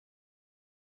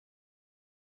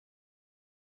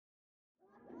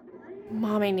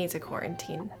Mommy needs a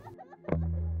quarantine.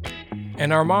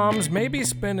 And our moms may be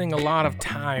spending a lot of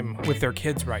time with their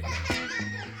kids right now.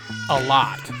 A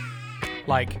lot.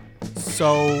 Like,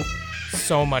 so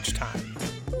much time.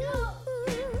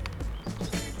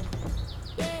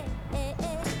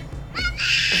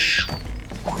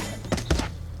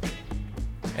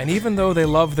 And even though they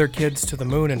love their kids to the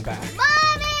moon and back,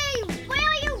 Mommy! Where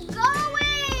are you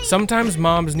going? sometimes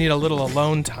moms need a little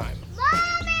alone time.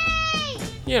 Mommy!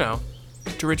 You know,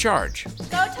 to recharge.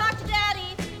 Go talk to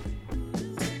Daddy.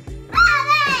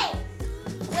 Mommy!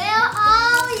 Where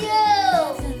are you?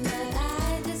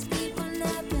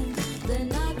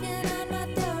 Mommy,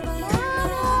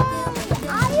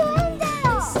 are you in there?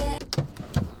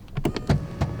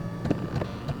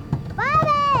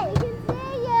 Mommy, we can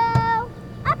see you.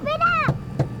 Up and up.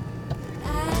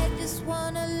 I just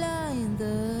wanna lie in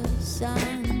the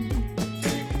sun.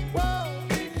 Whoa,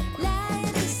 lie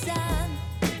in the sun.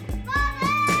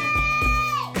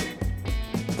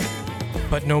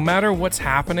 But no matter what's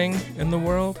happening in the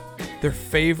world, their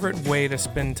favorite way to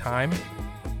spend time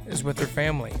is with their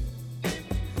family.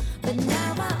 But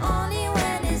now my only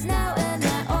win is now, and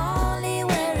my only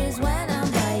wear is when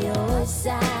I'm by your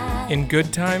side. In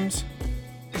good times,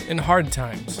 in hard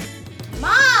times,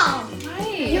 Mom!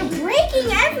 You're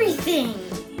breaking everything.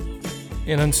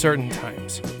 in uncertain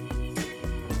times.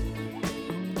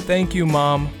 Thank you,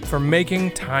 Mom, for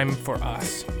making time for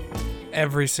us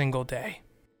every single day.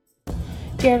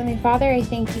 Dear Heavenly Father, I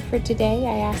thank you for today.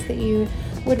 I ask that you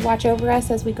would watch over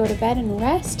us as we go to bed and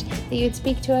rest, that you would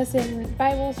speak to us in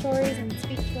Bible stories and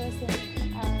speak to us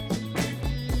in our...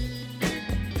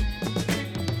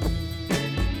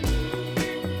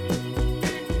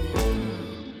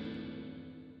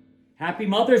 Happy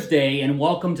Mother's Day and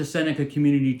welcome to Seneca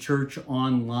Community Church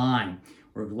Online.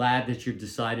 We're glad that you've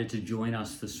decided to join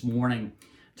us this morning.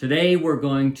 Today we're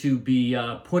going to be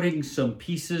putting some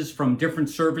pieces from different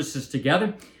services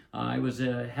together. I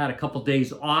had a couple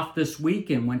days off this week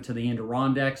and went to the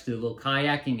Adirondacks, did a little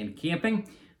kayaking and camping.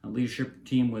 The leadership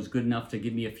team was good enough to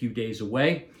give me a few days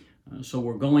away. So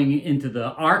we're going into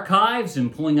the archives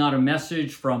and pulling out a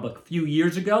message from a few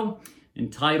years ago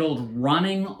entitled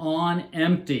Running on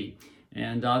Empty.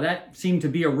 And that seemed to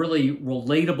be a really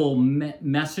relatable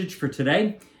message for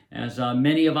today, as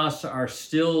many of us are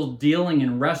still dealing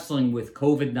and wrestling with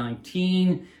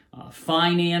COVID-19,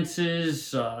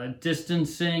 finances,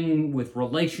 distancing with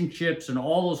relationships, and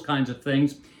all those kinds of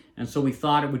things. And so we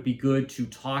thought it would be good to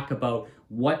talk about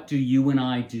what do you and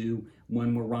I do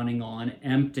when we're running on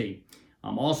empty.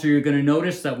 Also, you're going to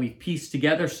notice that we've pieced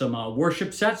together some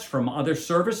worship sets from other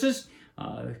services,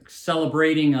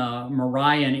 celebrating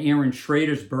Mariah and Aaron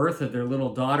Schrader's birth of their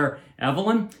little daughter,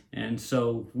 Evelyn. And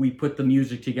so we put the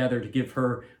music together to give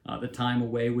her the time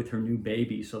away with her new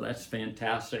baby. So that's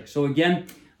fantastic. So again,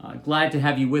 glad to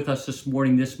have you with us this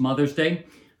morning, this Mother's Day.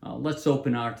 Let's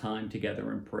open our time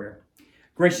together in prayer.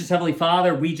 Gracious Heavenly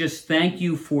Father, we just thank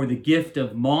you for the gift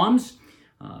of moms.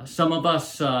 Some of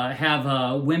us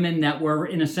have women that were,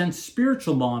 in a sense,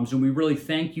 spiritual moms, and we really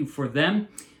thank you for them.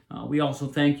 We also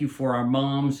thank you for our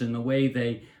moms and the way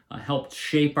they helped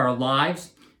shape our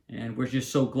lives, and we're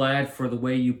just so glad for the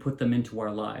way you put them into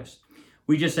our lives.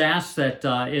 We just ask that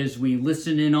as we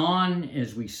listen in on,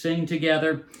 as we sing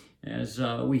together, as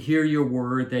we hear your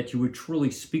word, that you would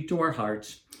truly speak to our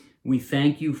hearts. We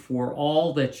thank you for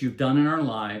all that you've done in our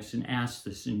lives and ask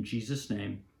this in Jesus'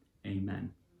 name.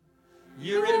 Amen.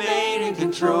 You remain in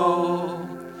control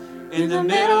in the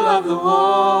middle of the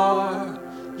war.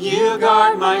 You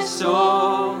guard my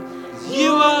soul.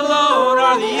 You alone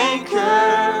are the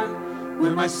anchor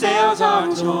when my sails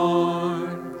are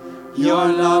torn. Your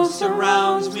love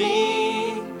surrounds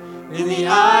me in the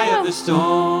eye of the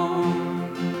storm.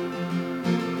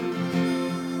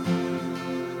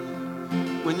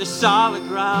 When the solid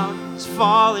ground is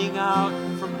falling out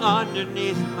from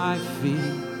underneath my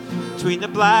feet, between the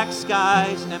black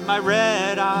skies and my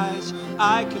red eyes,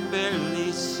 I can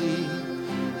barely see.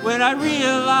 When I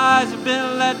realize I've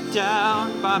been let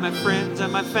down by my friends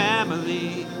and my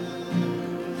family,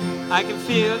 I can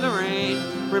feel the rain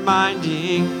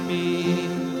reminding me.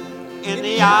 In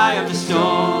the eye of the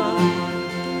storm,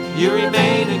 you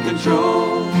remain in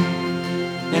control.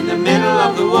 In the middle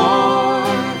of the war,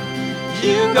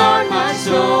 you guard my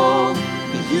soul.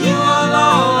 You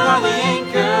alone are the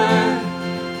anchor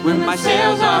when my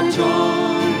sails are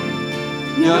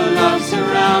torn. Your love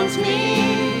surrounds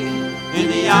me in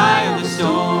the eye of the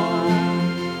storm.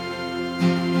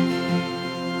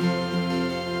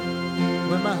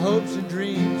 When my hopes and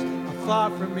dreams are far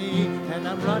from me and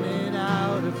I'm running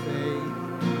out of faith,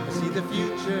 I see the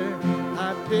future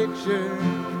I picture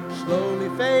slowly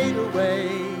fade away.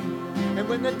 And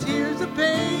when the tears of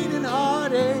pain and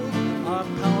heartache are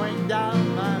pouring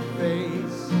down my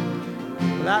face,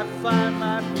 will I find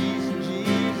my peace in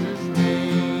Jesus'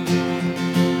 name?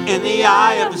 In the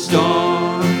eye of the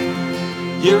storm,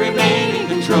 you remain in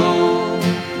control.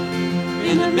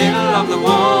 In the middle of the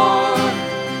war,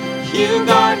 you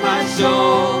guard my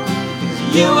soul.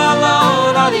 'Cause you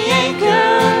alone are the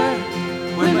anchor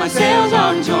when my sails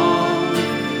are torn.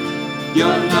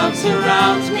 Your love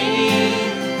surrounds me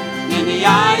in the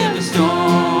eye of the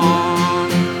storm.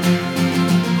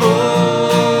 Oh,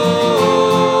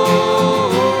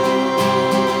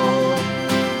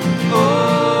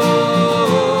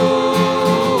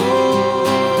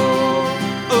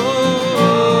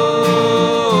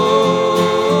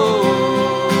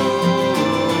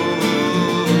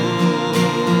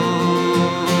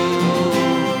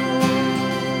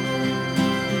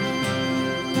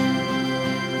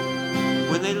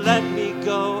 when they let me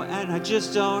go and I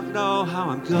just don't know how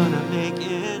I'm gonna make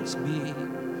ends meet.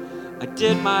 I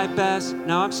did my best,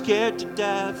 now I'm scared to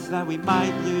death that we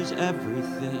might lose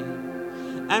everything.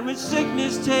 And when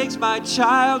sickness takes my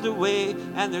child away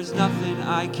and there's nothing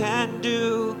I can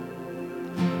do,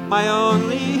 my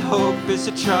only hope is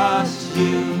to trust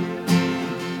you.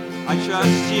 I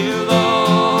trust you,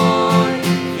 Lord.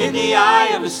 In the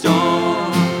eye of a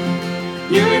storm,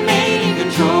 you remain in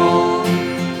control.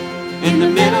 In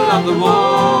the middle of the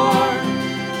war,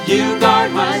 you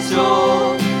guard my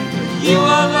soul. You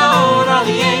alone are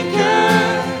the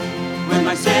anchor when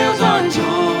my sails are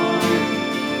torn.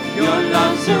 Your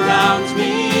love surrounds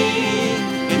me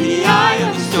in the eye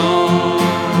of the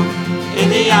storm. In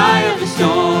the eye of the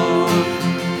storm,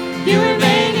 you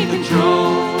remain in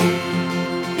control.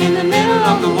 In the middle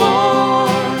of the war,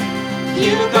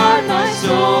 you guard my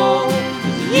soul.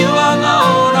 You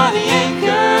alone are the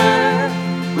anchor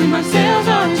when my sails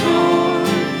are torn.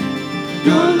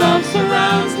 Your love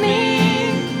surrounds me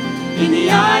in the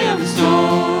eye of the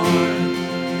storm.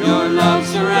 Your love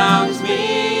surrounds me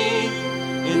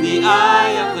in the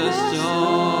eye of the storm.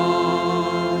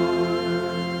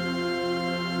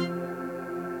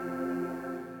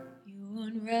 You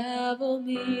unravel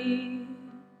me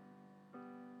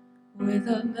with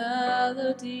a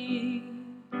melody.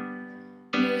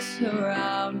 You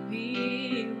surround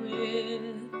me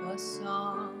with a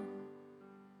song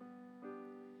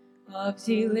of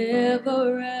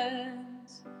deliverance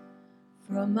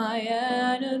from my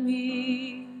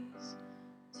enemies,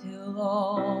 till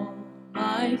all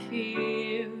my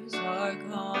fears are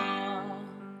gone.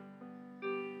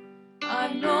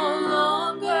 I'm no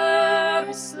longer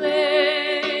a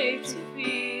slave to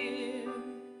fear.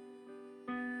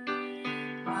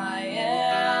 I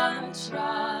am a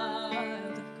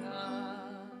child of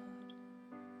God.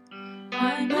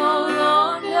 I'm no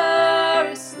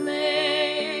longer a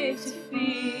slave to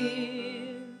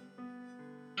fear.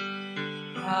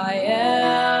 I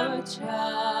am a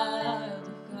child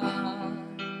of God.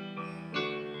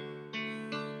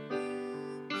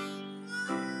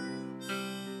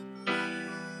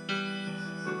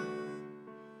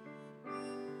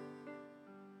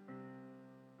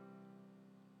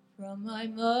 From my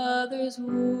mother's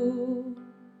womb,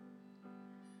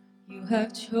 you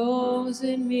have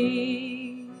chosen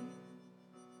me.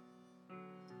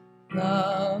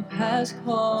 Love has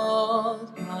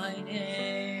called my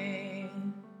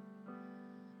name.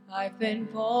 I've been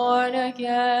born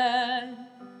again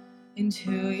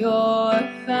into your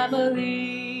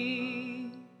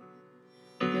family.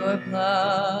 Your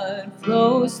blood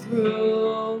flows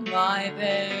through my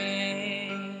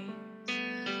veins.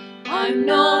 I'm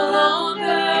no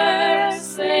longer a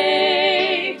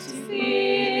slave to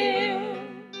fear.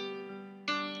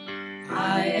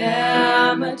 I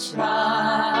am a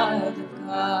child of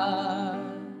God.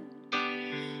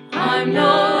 I'm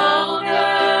no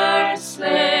longer a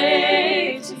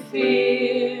slave to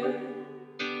fear.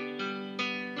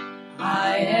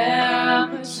 I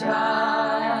am a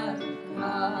child of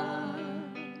God.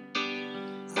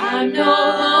 I'm no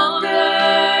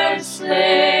longer a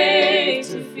slave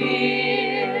to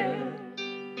fear.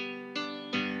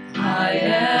 I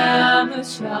am a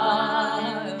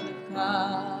child of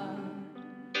God.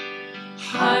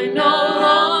 I'm no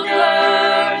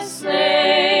longer a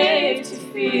slave to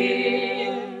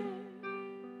fear.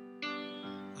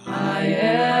 I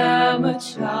am a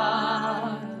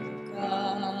child of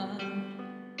God.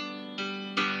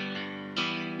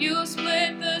 You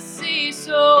split the sea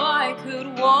so I could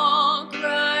walk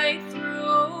right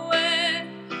through it.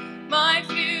 My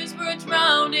fears were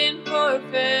drowned in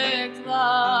perfect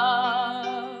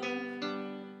love.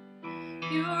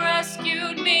 You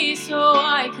rescued me so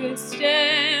I could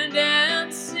stand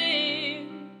and sing.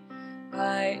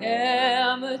 I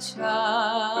am a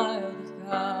child of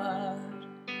God.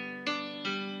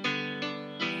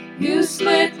 You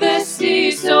split the sea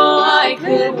so I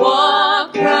could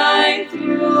walk right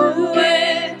through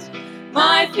it.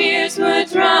 My fears were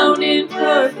drowned in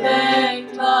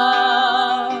perfect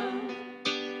love.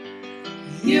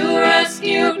 You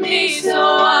rescued me so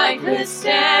I could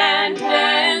stand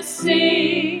and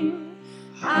sing.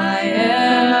 I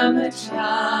am a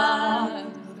child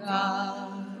of God.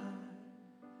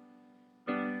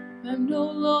 I'm no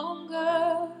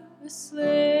longer a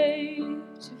slave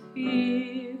to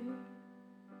fear.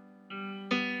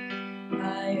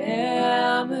 I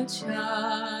am a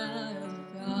child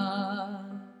of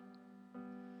God.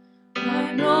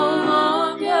 I'm no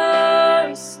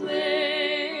longer a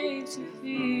slave to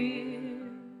fear.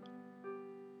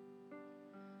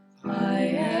 I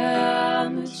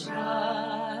am a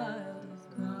child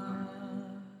of God.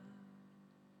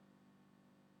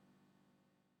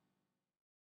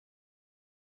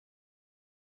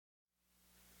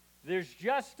 There's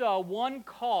just one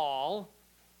call,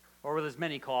 or there's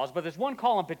many calls, but there's one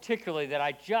call in particular that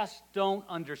I just don't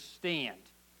understand.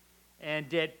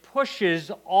 And it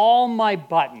pushes all my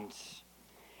buttons.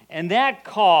 And that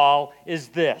call is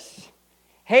this.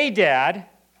 Hey, Dad,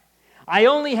 I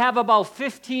only have about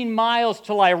 15 miles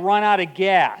till I run out of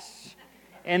gas.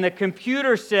 And the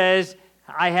computer says,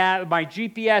 my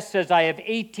GPS says I have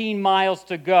 18 miles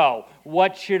to go.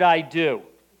 What should I do?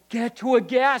 Get to a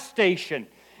gas station.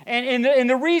 And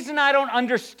the reason I don't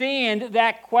understand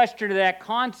that question or that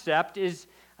concept is,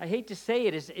 I hate to say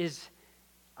it, is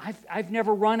I've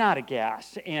never run out of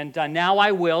gas, and now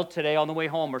I will today on the way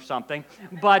home or something.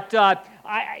 But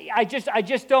I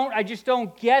just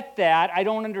don't get that. I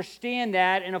don't understand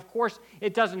that, and of course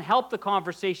it doesn't help the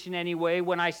conversation anyway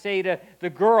when I say to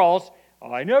the girls,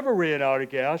 I never ran out of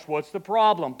gas. What's the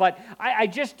problem? But I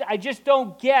just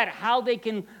don't get how they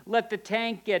can let the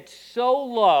tank get so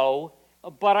low.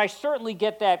 But I certainly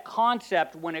get that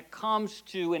concept when it comes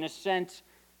to, in a sense,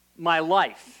 my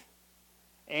life.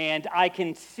 And I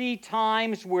can see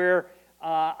times where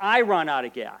I run out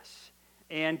of gas.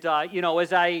 And,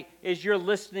 as you're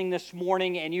listening this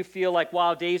morning and you feel like,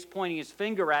 wow, Dave's pointing his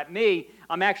finger at me,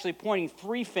 I'm actually pointing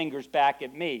 3 fingers back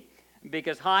at me.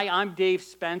 Because, hi, I'm Dave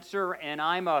Spencer, and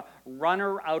I'm a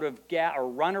runner out of gas, or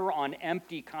runner on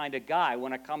empty kind of guy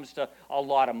when it comes to a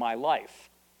lot of my life.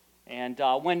 And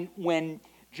when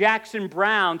Jackson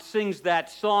Browne sings that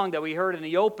song that we heard in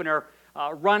the opener,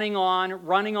 running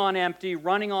on empty,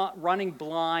 running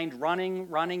blind,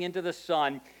 running into the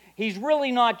sun, he's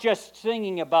really not just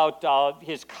singing about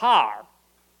his car.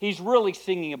 He's really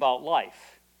singing about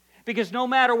life. Because no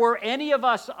matter where any of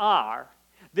us are,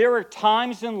 there are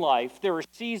times in life, there are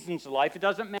seasons in life. It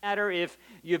doesn't matter if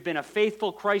you've been a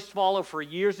faithful Christ follower for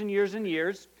years and years and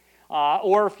years,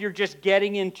 or if you're just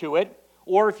getting into it,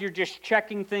 or if you're just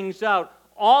checking things out.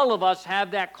 All of us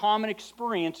have that common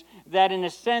experience that, in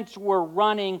a sense, we're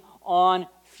running on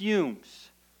fumes.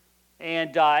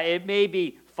 And it may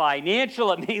be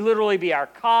financial, it may literally be our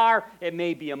car, it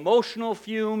may be emotional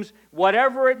fumes,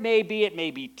 whatever it may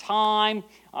be time.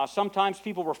 Sometimes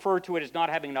people refer to it as not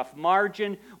having enough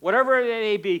margin. Whatever it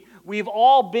may be, we've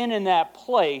all been in that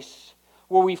place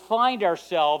where we find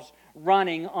ourselves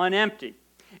running on empty.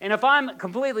 And if I'm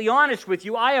completely honest with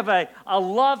you, I have a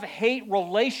love-hate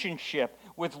relationship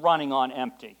with running on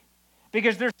empty.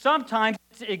 Because there's sometimes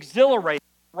it's exhilarating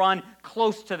to run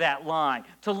close to that line,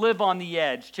 to live on the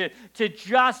edge, to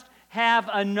just have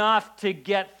enough to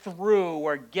get through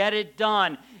or get it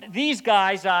done. These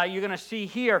guys, you're going to see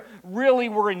here, really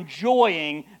were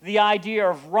enjoying the idea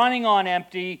of running on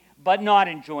empty, but not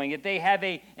enjoying it. They have,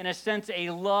 in a sense, a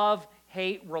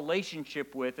love-hate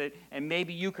relationship with it, and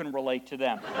maybe you can relate to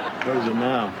them. What is it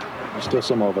now? There's still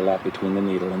some overlap between the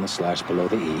needle and the slash below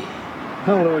the E.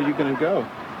 How low are you going to go?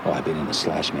 Oh, I've been in the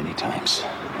slash many times.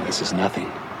 This is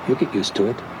nothing. You'll get used to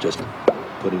it. Just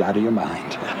put it out of your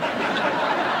mind.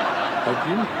 Have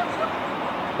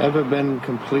you ever been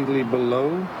completely below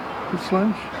the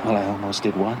slash? Well, I almost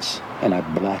did once, and I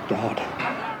blacked out.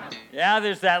 Yeah,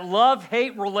 there's that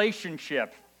love-hate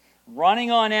relationship. Running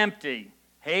on empty.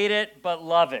 Hate it, but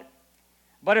love it.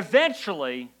 But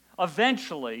eventually,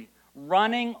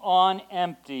 running on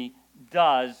empty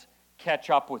does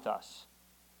catch up with us.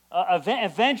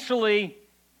 Eventually,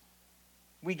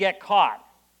 we get caught.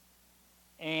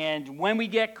 And when we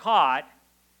get caught,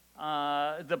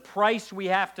 the price we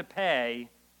have to pay,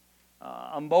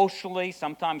 emotionally,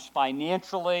 sometimes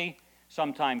financially,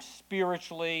 sometimes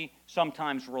spiritually,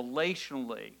 sometimes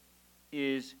relationally,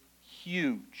 is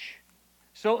huge.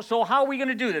 So how are we going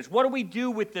to do this? What do we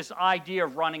do with this idea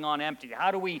of running on empty?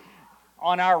 How do we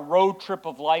on our road trip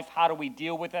of life, how do we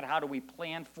deal with it? How do we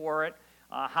plan for it?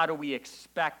 How do we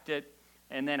expect it?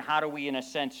 And then how do we, in a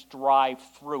sense, drive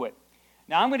through it?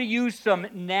 Now, I'm going to use some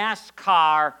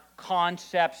NASCAR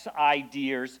concepts,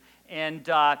 ideas, and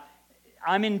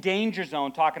I'm in danger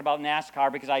zone talking about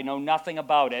NASCAR because I know nothing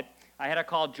about it. I had to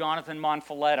call Jonathan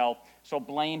Monfiletto, so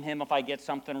blame him if I get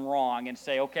something wrong and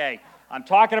say, okay, I'm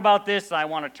talking about this, and I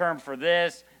want a term for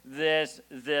this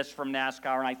from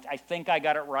NASCAR, and I think I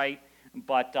got it right,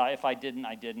 but if I didn't,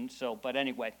 I didn't. But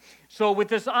anyway, so with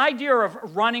this idea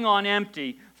of running on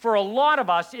empty, for a lot of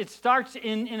us, it starts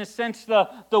in a sense the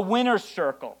winner's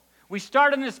circle. We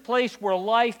start in this place where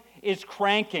life is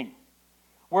cranking,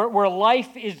 where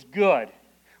life is good,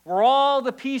 where all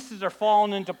the pieces are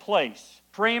falling into place.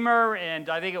 Kramer and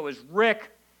I think it was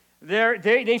Rick,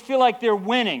 they feel like they're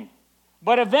winning,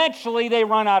 but eventually they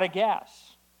run out of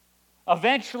gas.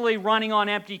 Eventually running on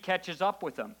empty catches up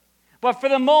with them. But for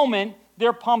the moment,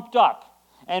 they're pumped up.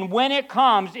 And when it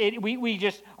comes, we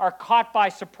just are caught by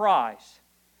surprise.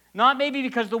 Not maybe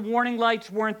because the warning lights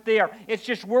weren't there. It's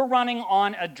just we're running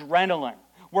on adrenaline.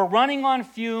 We're running on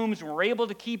fumes, and we're able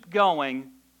to keep going.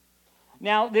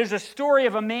 Now, there's a story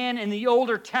of a man in the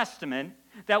Older Testament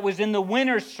that was in the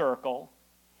winner's circle,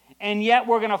 and yet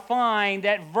we're going to find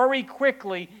that very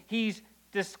quickly he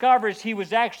discovers he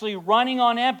was actually running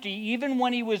on empty, even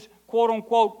when he was,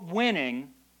 quote-unquote, winning,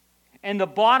 and the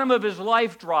bottom of his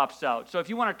life drops out. So if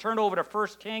you want to turn over to 1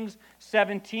 Kings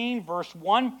 17, verse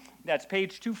 1, that's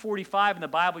page 245 in the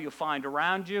Bible you'll find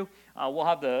around you. We'll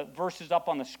have the verses up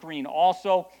on the screen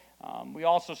also. We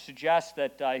also suggest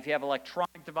that if you have an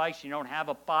electronic device, you don't have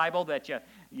a Bible, that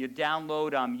you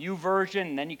download YouVersion,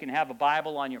 and then you can have a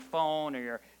Bible on your phone or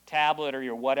your tablet or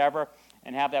your whatever,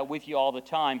 and have that with you all the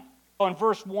time. So in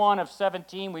verse 1 of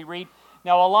 17, we read,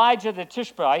 "Now Elijah the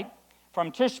Tishbite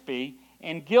from Tishbe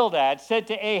in Gilgad said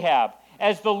to Ahab,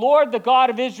 'As the Lord, the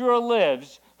God of Israel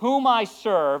lives, whom I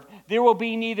serve, there will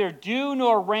be neither dew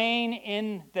nor rain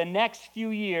in the next few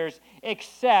years,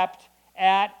 except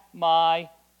at my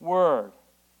word.'"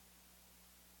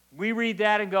 We read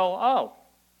that and go, oh,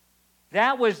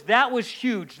 that was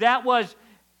huge. That was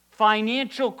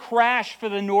financial crash for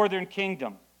the northern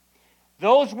kingdom.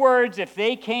 Those words, if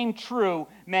they came true,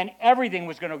 meant everything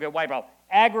was going to get wiped out.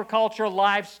 Agriculture,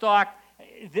 livestock,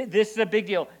 this is a big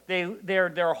deal.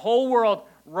 Their whole world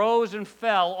rose and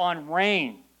fell on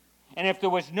rain. And if there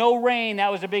was no rain,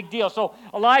 that was a big deal. So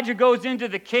Elijah goes into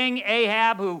the king,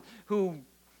 Ahab, who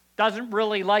doesn't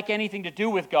really like anything to do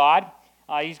with God.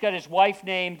 He's got his wife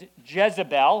named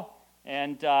Jezebel,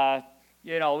 and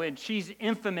and she's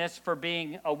infamous for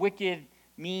being a wicked,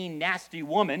 mean, nasty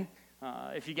woman.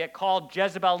 If you get called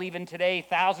Jezebel even today,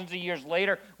 thousands of years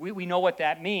later, we know what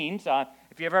that means.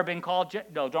 If you've ever been called,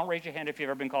 no, don't raise your hand if you've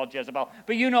ever been called Jezebel,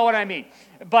 but you know what I mean.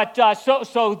 But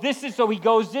so he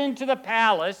goes into the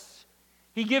palace,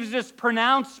 he gives this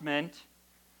pronouncement,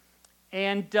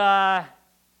 and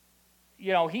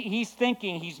he's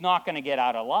thinking he's not going to get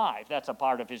out alive. That's a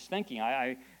part of his thinking.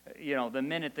 The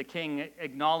minute the king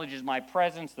acknowledges my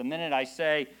presence, the minute I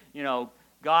say,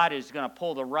 God is going to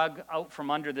pull the rug out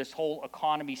from under this whole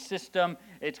economy system,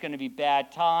 it's going to be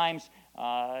bad times.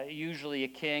 Usually a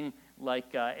king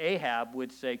like Ahab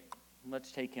would say,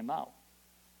 let's take him out.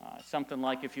 Something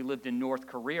like if you lived in North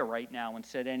Korea right now and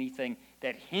said anything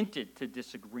that hinted to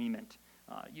disagreement,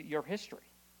 your history.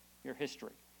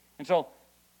 And so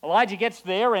Elijah gets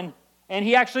there, and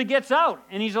he actually gets out,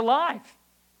 and he's alive.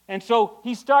 And so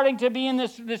he's starting to be in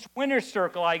this winner's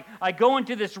circle. I go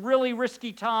into this really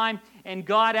risky time, and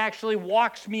God actually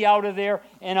walks me out of there,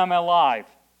 and I'm alive.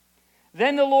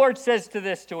 Then the Lord says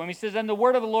to him, he says, "And the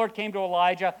word of the Lord came to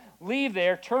Elijah, leave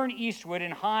there, turn eastward,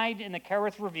 and hide in the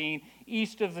Kerith ravine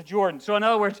east of the Jordan." So in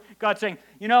other words, God's saying,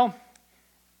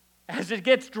 as it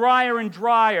gets drier and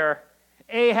drier,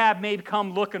 Ahab may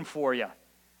come looking for you.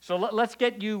 So let's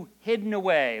get you hidden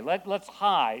away. Let's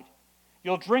hide.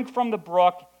 You'll drink from the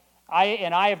brook,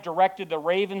 and I have directed the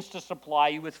ravens to supply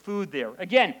you with food there.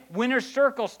 Again, winner's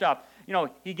circle stuff.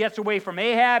 He gets away from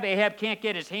Ahab. Ahab can't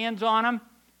get his hands on him.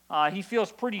 He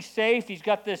feels pretty safe. He's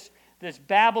got this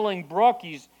babbling brook.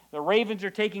 The ravens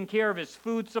are taking care of his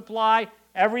food supply.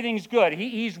 Everything's good.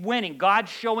 He's winning.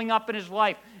 God's showing up in his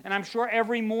life. And I'm sure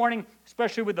every morning,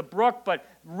 especially with the brook, but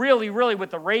really, really with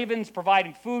the ravens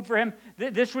providing food for him,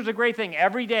 this was a great thing.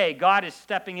 Every day, God is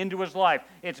stepping into his life.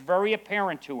 It's very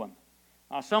apparent to him.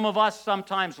 Some of us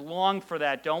sometimes long for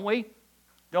that, don't we?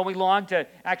 Don't we long to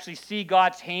actually see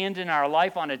God's hand in our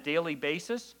life on a daily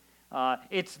basis?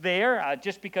 It's there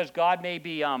just because God may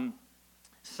be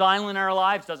silent in our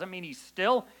lives. Doesn't mean he's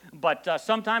still, but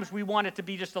sometimes we want it to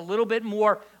be just a little bit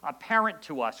more apparent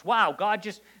to us. Wow, God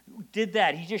just did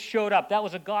that. He just showed up. That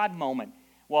was a God moment.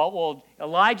 Well,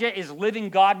 Elijah is living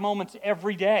God moments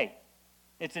every day.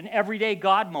 It's an everyday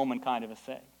God moment kind of a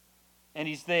thing. And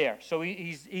he's there. So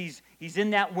he's in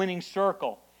that winning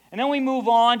circle. And then we move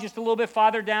on just a little bit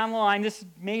farther down the line. This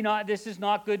is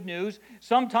not good news.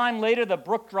 Sometime later, the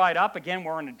brook dried up. Again,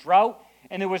 we're in a drought,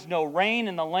 and there was no rain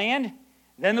in the land.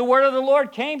 Then the word of the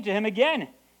Lord came to him again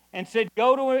and said,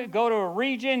 go to a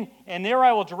region, and there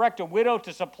I will direct a widow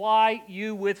to supply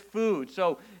you with food.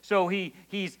 So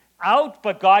he's out,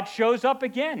 but God shows up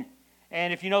again.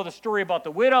 And if you know the story about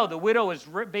the widow is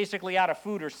basically out of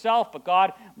food herself, but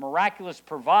God miraculously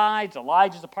provides.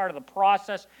 Elijah's a part of the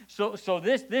process. So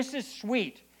this is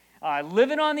sweet.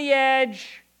 Living on the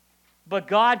edge, but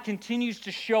God continues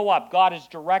to show up. God is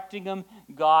directing him.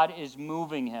 God is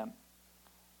moving him.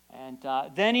 And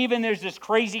then even there's this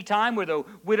crazy time where the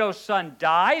widow's son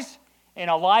dies, and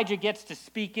Elijah gets to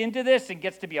speak into this and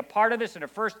gets to be a part of this. And at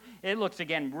first, it looks,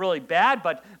 again, really bad,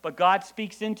 but God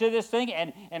speaks into this thing,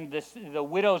 and the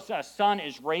widow's son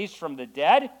is raised from the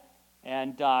dead.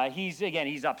 And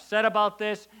he's upset about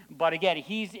this, but again,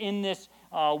 he's in this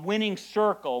winning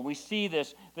circle. We see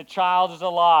this, the child is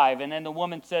alive, and then the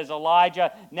woman says,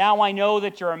 Elijah, now I know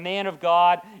that you're a man of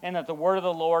God, and that the word of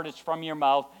the Lord is from your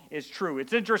mouth is true.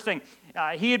 It's interesting.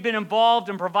 He had been involved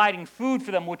in providing food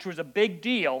for them, which was a big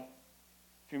deal.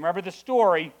 If you remember the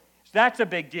story, that's a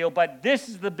big deal, but this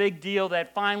is the big deal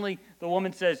that finally the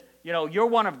woman says, you're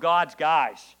one of God's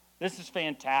guys. This is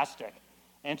fantastic.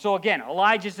 And so again,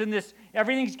 Elijah's in this,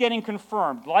 everything's getting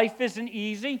confirmed. Life isn't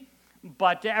easy,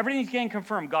 but everything's getting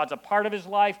confirmed. God's a part of his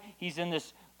life. He's in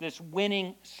this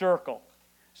winning circle.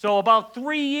 So about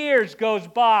 3 years goes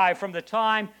by from the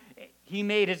time he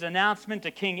made his announcement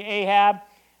to King Ahab,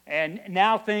 and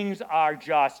now things are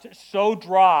just so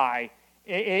dry.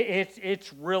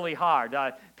 It's really hard.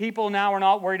 People now are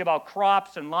not worried about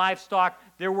crops and livestock.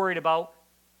 They're worried about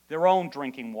their own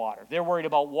drinking water. They're worried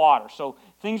about water. So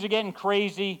things are getting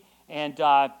crazy, and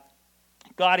God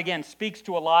again speaks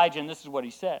to Elijah, and this is what he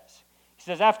says. He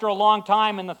says, after a long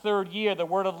time in the 3rd year, the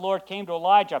word of the Lord came to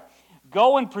Elijah,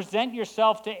 go and present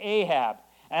yourself to Ahab,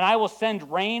 and I will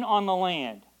send rain on the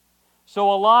land.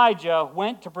 So Elijah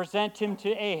went to present him to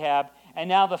Ahab, and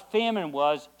now the famine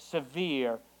was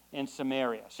severe in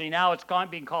Samaria. See, now it's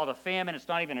being called a famine. It's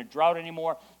not even a drought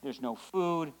anymore. There's no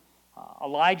food.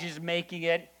 Elijah's making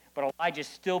it, but Elijah's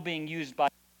still being used by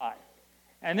God.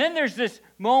 And then there's this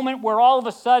moment where all of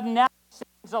a sudden now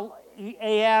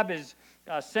Ahab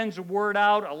sends a word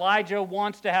out. Elijah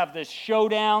wants to have this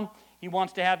showdown. He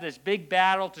wants to have this big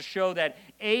battle to show that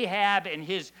Ahab and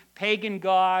his pagan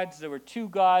gods, there were 2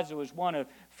 gods. There was one of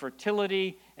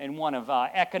fertility and one of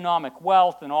economic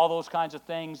wealth and all those kinds of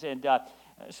things. And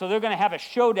so they're going to have a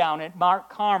showdown at Mount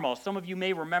Carmel. Some of you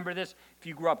may remember this if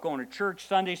you grew up going to church,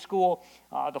 Sunday school.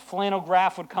 The flannel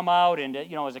graph would come out, and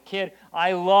as a kid,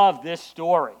 I loved this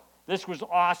story. This was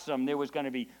awesome. There was going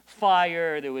to be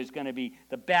fire. There was going to be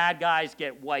the bad guys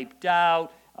get wiped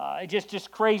out.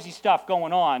 Just crazy stuff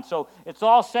going on. So it's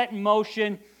all set in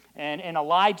motion, and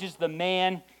Elijah's the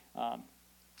man.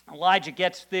 Elijah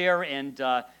gets there and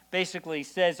basically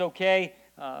says, okay,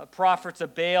 prophets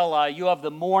of Baal, you have the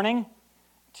morning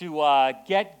to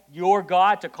get your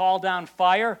God to call down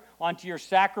fire onto your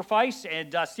sacrifice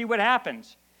and see what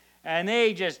happens. And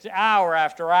they just hour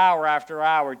after hour after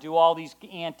hour do all these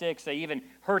antics. They even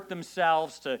hurt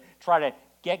themselves to try to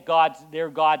get their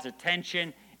God's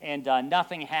attention, and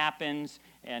nothing happens.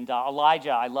 And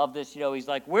Elijah, I love this, he's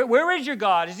like, where is your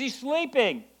God? Is he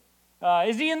sleeping?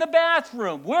 Is he in the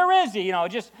bathroom? Where is he?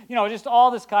 Just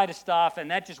all this kind of stuff, and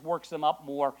that just works them up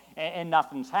more, and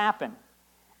nothing's happened.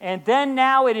 And then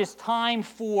now it is time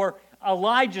for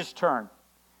Elijah's turn.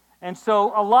 And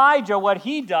so Elijah, what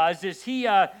he does is he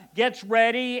gets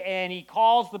ready and he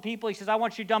calls the people. He says, I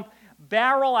want you to dump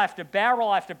barrel after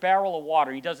barrel after barrel of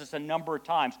water. He does this a number of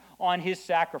times on his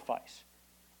sacrifice.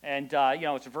 And,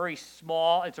 it's a very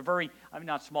small, very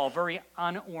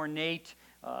unornate,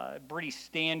 pretty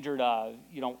standard,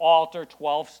 altar,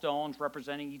 12 stones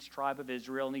representing each tribe of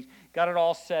Israel. And he's got it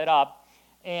all set up.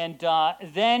 And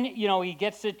then, he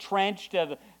gets it trenched.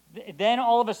 Then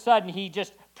all of a sudden, he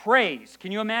just prays.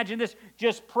 Can you imagine this?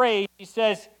 Just prays. He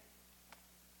says,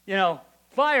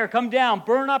 fire, come down,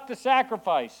 burn up the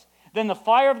sacrifice. Then the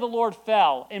fire of the Lord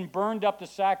fell and burned up the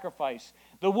sacrifice,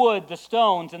 the wood, the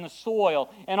stones, and the soil,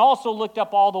 and also licked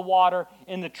up all the water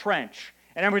in the trench.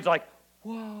 And everybody's like,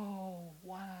 whoa,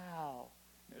 wow.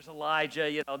 There's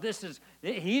Elijah.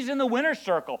 He's in the winner's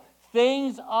circle.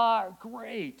 Things are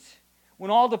great. when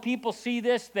all the people see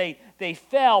this, they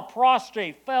fell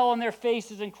prostrate, fell on their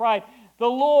faces and cried, "The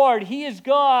Lord, He is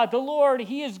God! The Lord,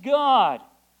 He is God!"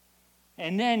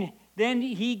 And then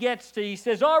he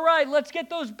says, "All right, let's get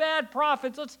those bad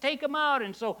prophets. Let's take them out."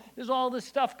 And so there's all this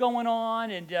stuff going on,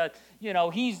 and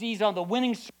he's on the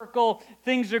winning circle.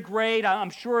 Things are great. I'm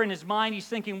sure in his mind he's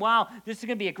thinking, "Wow, this is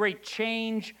going to be a great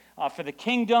change for the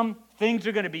kingdom. Things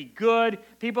are going to be good.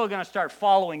 People are going to start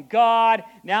following God.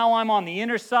 Now I'm on the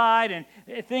inner side, and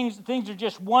things are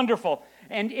just wonderful."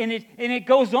 And it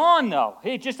goes on, though.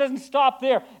 It just doesn't stop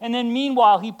there. And then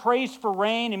meanwhile, he prays for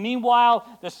rain, and meanwhile,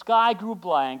 the sky grew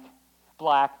black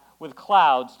with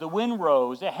clouds. The wind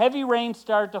rose. A heavy rain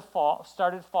started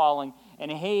falling,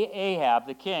 and Ahab,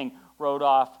 the king, rode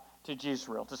off to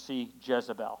Jezreel to see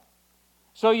Jezebel.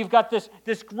 So you've got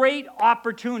this great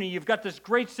opportunity. You've got this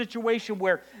great situation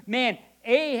where, man,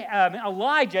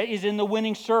 Elijah is in the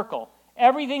winning circle.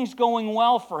 Everything's going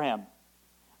well for him.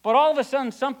 But all of a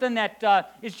sudden, something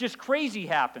that is just crazy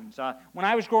happens. When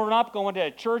I was growing up, going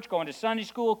to church, going to Sunday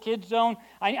school, kids zone,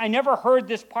 I never heard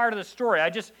this part of the story.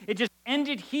 It just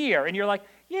ended here, and you're like,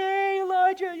 "Yay,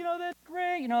 Elijah! That's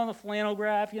great." The flannel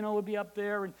graph, would be up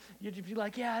there, and you'd be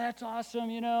like, "Yeah, that's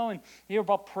awesome," and hear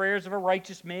about prayers of a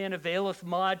righteous man availeth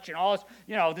much, and all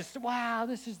this.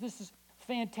 This is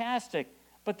fantastic.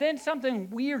 But then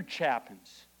something weird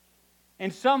happens,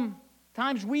 and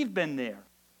sometimes we've been there.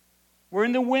 We're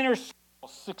in the winner circle,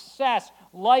 success,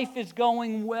 life is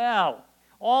going well.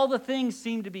 All the things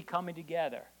seem to be coming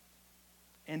together.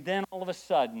 And then all of a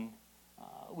sudden,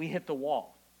 we hit the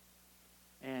wall.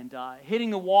 And hitting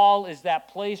the wall is that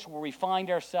place where we find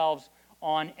ourselves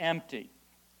on empty.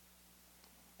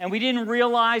 And we didn't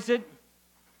realize it.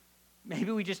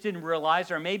 Maybe we just didn't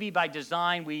realize, or maybe by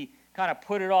design we kind of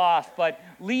put it off. But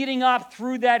leading up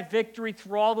through that victory,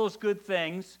 through all those good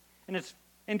things, and it's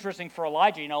interesting for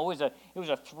Elijah, it was a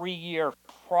 3-year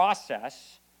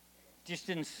process. Just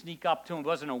didn't sneak up to him. It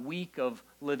wasn't a week of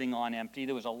living on empty.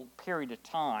 There was a period of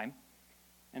time.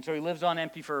 And so he lives on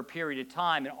empty for a period of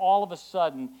time, and all of a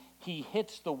sudden he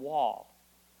hits the wall,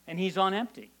 and he's on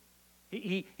empty.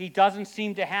 He doesn't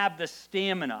seem to have the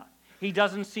stamina. He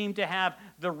doesn't seem to have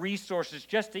the resources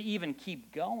just to even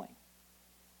keep going.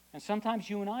 And sometimes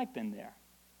you and I have been there.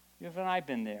 You and I have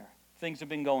been there. Things have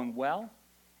been going well,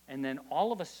 and then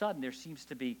all of a sudden there seems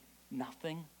to be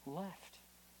nothing left.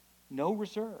 No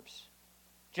reserves.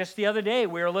 Just the other day,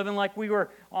 we were living like we were,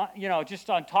 just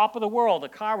on top of the world. The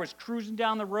car was cruising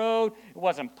down the road. It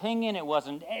wasn't pinging. It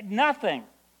wasn't nothing.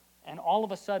 And all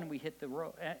of a sudden, we hit the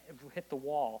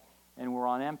wall, and we're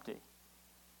on empty.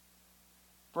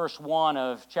 Verse 1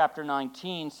 of chapter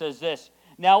 19 says this: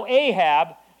 "Now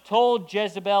Ahab told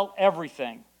Jezebel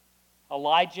everything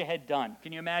Elijah had done."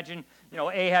 Can you imagine?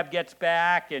 Ahab gets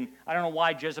back, and I don't know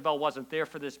why Jezebel wasn't there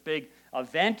for this big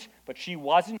event, but she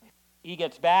wasn't. He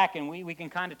gets back, and we can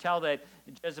kind of tell that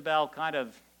Jezebel kind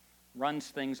of runs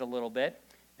things a little bit.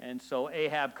 And so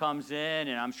Ahab comes in,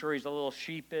 and I'm sure he's a little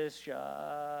sheepish.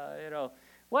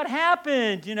 What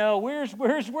happened?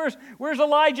 Where's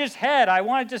Elijah's head? I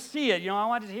wanted to see it. I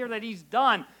wanted to hear that he's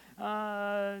done.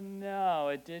 No,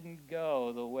 it didn't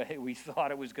go the way we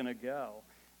thought it was going to go.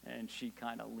 And she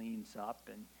kind of leans up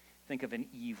and think of an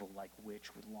evil like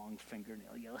witch with long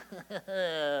fingernail,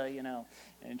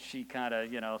 and she kind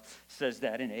of, says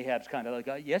that, and Ahab's kind of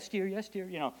like, yes, dear,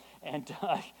 and,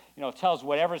 tells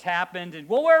whatever's happened, and,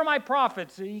 well, where are my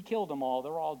prophets? He killed them all.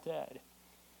 They're all dead.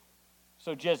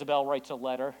 So Jezebel writes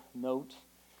a note,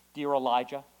 "Dear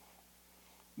Elijah,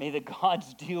 may the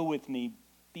gods deal with me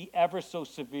be ever so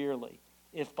severely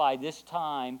if by this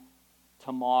time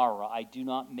tomorrow I do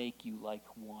not make you like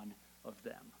one of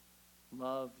them."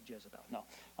 Love Jezebel. No.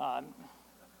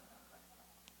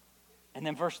 And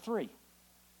then verse 3.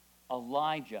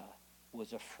 Elijah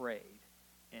was afraid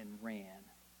and ran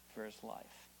for his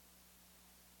life.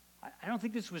 I don't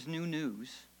think this was new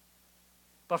news,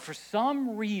 but for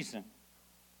some reason,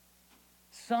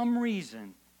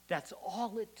 that's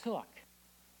all it took.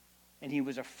 And he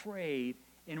was afraid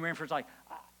and ran for his life.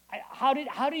 How did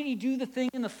he do the thing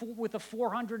with the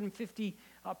 450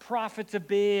 prophets of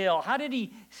Baal? How did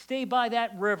he stay by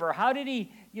that river? How did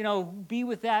he, be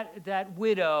with that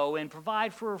widow and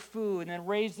provide for her food and then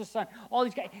raise the son? All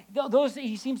these guys,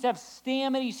 he seems to have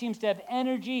stamina. He seems to have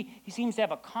energy. He seems to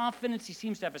have a confidence. He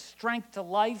seems to have a strength to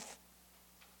life.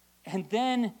 And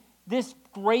then this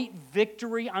great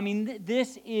victory.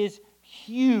 This is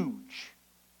huge,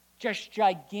 just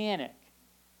gigantic.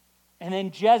 And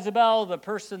then Jezebel, the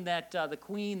person the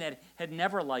queen that had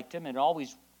never liked him and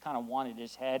always kind of wanted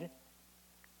his head,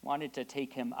 wanted to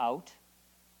take him out,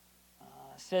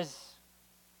 says,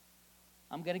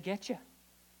 "I'm going to get you."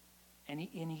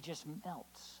 and he just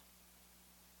melts.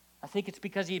 I think it's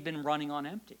because he had been running on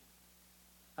empty.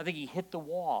 I think he hit the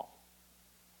wall.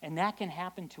 And that can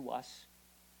happen to us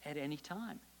at any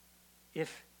time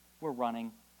if we're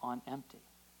running on empty.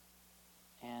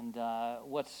 And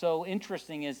what's so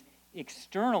interesting is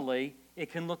externally,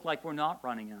 it can look like we're not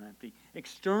running on empty.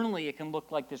 Externally, it can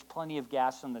look like there's plenty of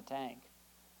gas in the tank.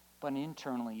 But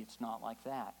internally, it's not like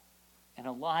that. And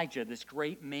Elijah, this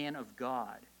great man of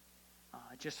God,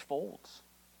 just folds.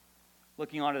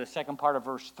 Looking on to the second part of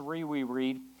verse 3, we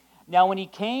read, "Now when he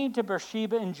came to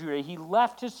Beersheba in Judah, he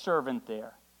left his servant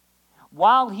there,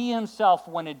 while he himself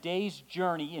went a day's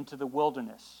journey into the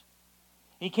wilderness.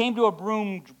 He came to a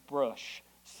broom bush,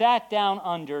 sat down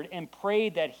under it, and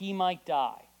prayed that he might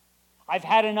die. 'I've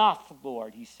had enough,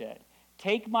 Lord,' he said.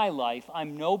 'Take my life.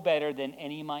 I'm no better than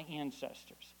any of my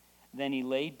ancestors.' Then he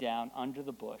laid down under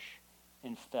the bush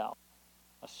and fell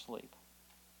asleep."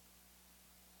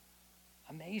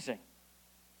 Amazing.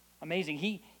 Amazing.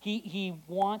 He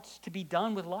wants to be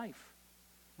done with life.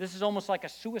 This is almost like a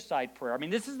suicide prayer. I mean,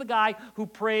 this is the guy who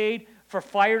prayed for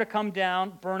fire to come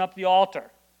down, burn up the altar.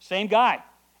 Same guy.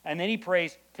 And then he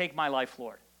prays, "Take my life,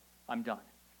 Lord. I'm done."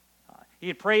 He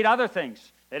had prayed other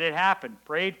things that had happened.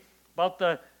 Prayed about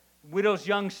the widow's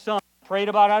young son. Prayed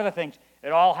about other things.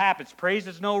 It all happens. Prays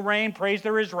there's no rain. Prays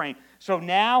there is rain. So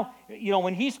now,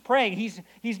 when he's praying,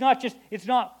 he's not just, it's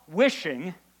not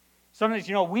wishing. Sometimes,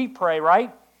 we pray,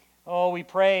 right? Oh, we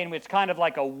pray, and it's kind of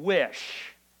like a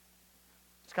wish.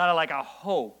 It's kind of like a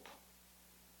hope.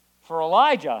 For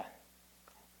Elijah,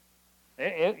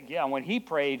 when he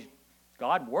prayed,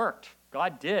 God worked.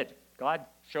 God did. God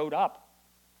showed up.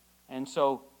 And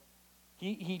so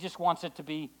he just wants it to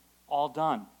be all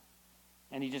done.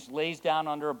 And he just lays down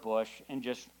under a bush and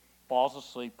just falls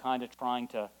asleep, kind of trying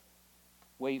to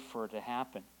wait for it to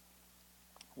happen.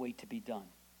 Wait to be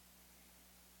done.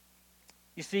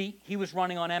 You see, he was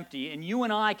running on empty, and you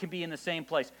and I can be in the same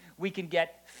place. We can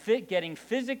getting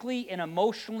physically and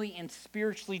emotionally and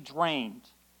spiritually drained.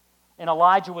 And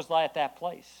Elijah was at that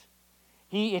place.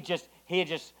 He had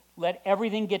just let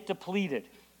everything get depleted.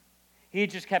 He had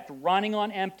just kept running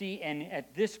on empty, and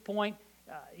at this point,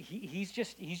 he's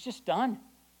just done.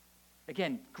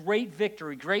 Again, great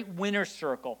victory, great winner's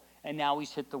circle, and now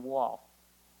he's hit the wall.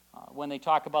 When they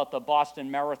talk about the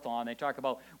Boston Marathon, they talk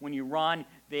about when you run,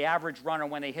 the average runner,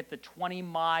 when they hit the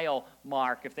 20-mile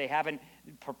mark, if they haven't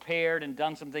prepared and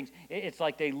done some things, it's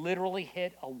like they literally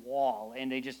hit a wall,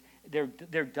 and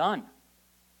they're done.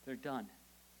 They're done.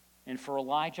 And for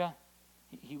Elijah,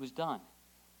 he was done.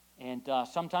 And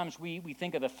sometimes we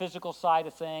think of the physical side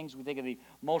of things, we think of the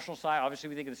emotional side, obviously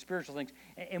we think of the spiritual things,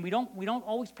 and we don't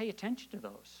always pay attention to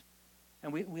those.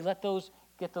 And we let those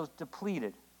get those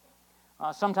depleted.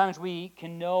 Sometimes we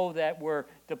can know that we're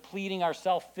depleting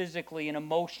ourselves physically and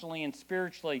emotionally and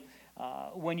spiritually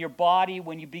when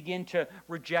you begin to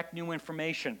reject new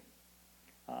information.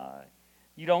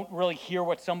 You don't really hear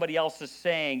what somebody else is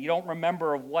saying. You don't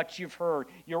remember of what you've heard.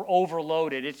 You're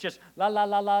overloaded. It's just la, la,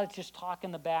 la, la. It's just talk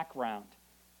in the background.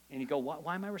 And you go,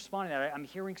 why am I responding to that? I'm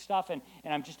hearing stuff and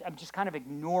I'm just kind of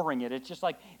ignoring it. It's just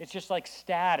like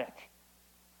static.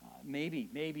 Maybe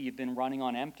you've been running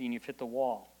on empty and you've hit the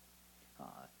wall.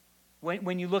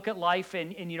 When you look at life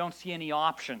and you don't see any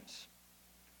options,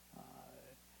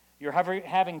 you're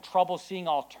having trouble seeing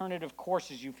alternative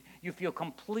courses. You feel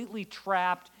completely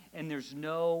trapped and there's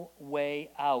no way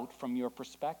out from your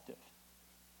perspective.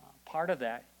 Part of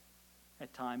that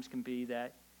at times can be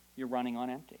that you're running on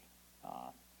empty.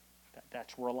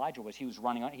 That's where Elijah was. He was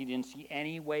running on. He didn't see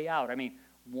any way out. I mean,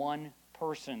 one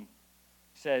person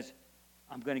says,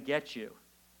 "I'm going to get you,"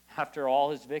 after all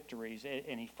his victories,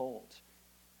 and he folds.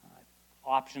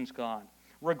 Options gone.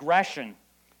 Regression.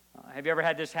 Have you ever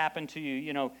had this happen to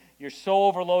you? You're so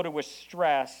overloaded with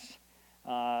stress,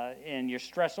 and your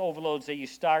stress overloads that you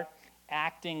start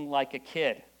acting like a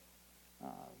kid.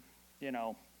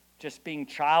 Just being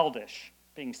childish,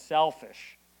 being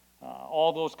selfish,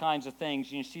 all those kinds of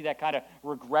things. You see that kind of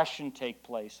regression take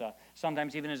place.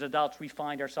 Sometimes even as adults, we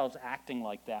find ourselves acting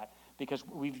like that because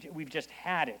we've just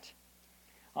had it.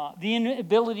 The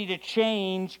inability to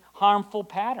change harmful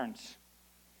patterns.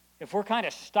 If we're kind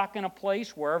of stuck in a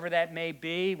place, wherever that may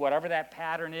be, whatever that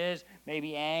pattern is,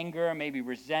 maybe anger, maybe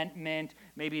resentment,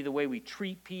 maybe the way we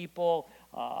treat people,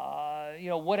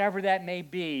 whatever that may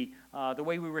be, the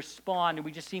way we respond, and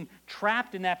we just seem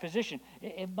trapped in that position,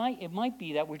 it might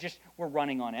be that we're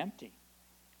running on empty.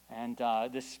 And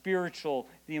the spiritual,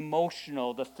 the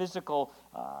emotional, the physical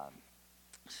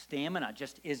stamina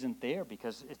just isn't there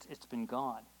because it's been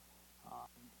gone.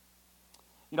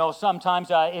 Sometimes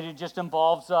it just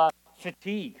involves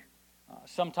fatigue.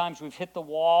 Sometimes we've hit the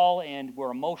wall and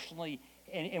we're emotionally,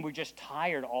 and we're just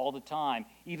tired all the time.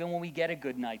 Even when we get a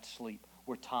good night's sleep,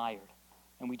 we're tired,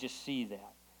 and we just see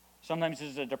that. Sometimes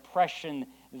there's a depression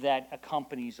that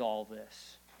accompanies all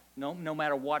this. No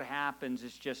matter what happens,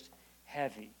 it's just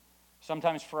heavy.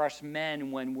 Sometimes for us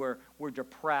men, when we're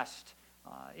depressed,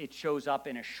 it shows up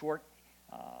in a short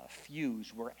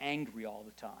fuse. We're angry all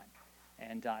the time.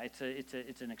 And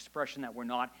it's an expression that we're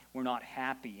not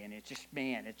happy, and it's just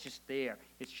there.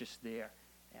 It's just there,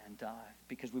 and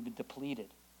because we've been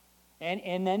depleted,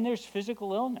 and then there's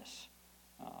physical illness.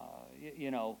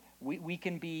 We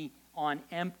can be on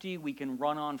empty, we can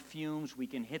run on fumes, we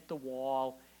can hit the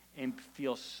wall, and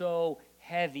feel so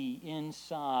heavy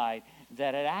inside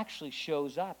that it actually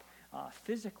shows up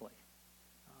physically.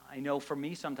 I know for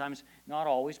me sometimes, not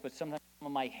always, but sometimes some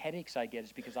of my headaches I get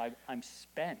is because I'm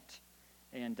spent.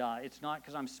 And it's not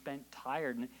because I'm spent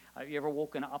tired. And you ever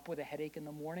woken up with a headache in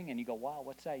the morning and you go, wow,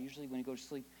 what's that? Usually when you go to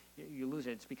sleep, you lose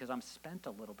it. It's because I'm spent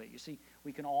a little bit. You see,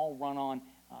 we can all run on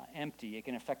empty. It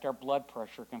can affect our blood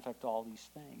pressure. It can affect all these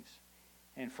things.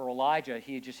 And for Elijah,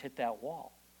 he had just hit that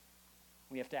wall.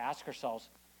 We have to ask ourselves,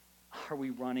 are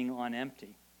we running on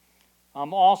empty?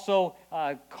 Also,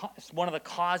 one of the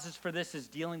causes for this is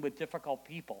dealing with difficult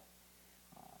people.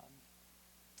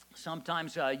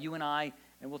 Sometimes you and I,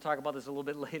 and we'll talk about this a little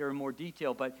bit later in more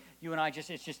detail, but you and I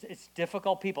it's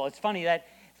difficult people. It's funny that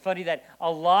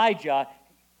Elijah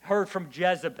heard from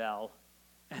Jezebel,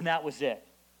 and that was it.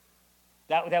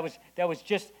 That was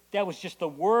just the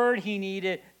word he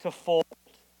needed to fold.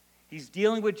 He's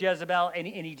dealing with Jezebel, and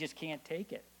he just can't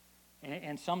take it.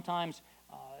 And sometimes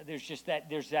there's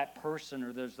that person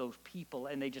or there's those people,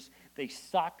 and they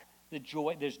suck the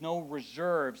joy. There's no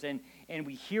reserves, and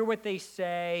we hear what they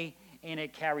say, and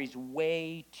it carries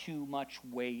way too much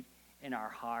weight in our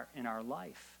heart, in our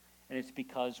life. And it's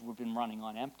because we've been running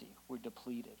on empty. We're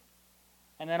depleted.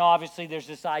 And then obviously there's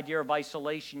this idea of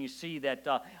isolation. You see that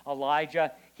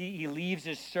Elijah, he leaves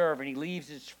his servant, he leaves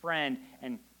his friend,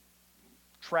 and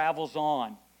travels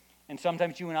on. And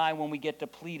sometimes you and I, when we get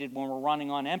depleted, when we're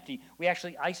running on empty, we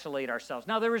actually isolate ourselves.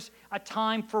 Now, there is a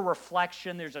time for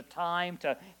reflection. There's a time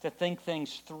to think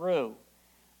things through.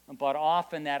 But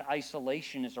often that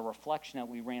isolation is a reflection that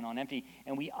we ran on empty,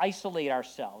 and we isolate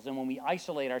ourselves. And when we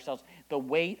isolate ourselves, the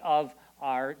weight of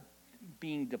our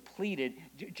being depleted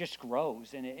just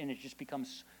grows, and it just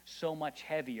becomes so much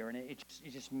heavier, and it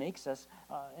just makes us,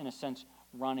 in a sense,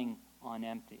 running on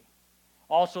empty.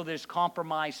 Also, there's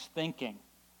compromised thinking.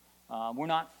 We're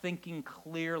not thinking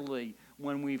clearly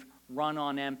when we've run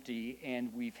on empty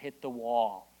and we've hit the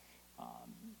wall.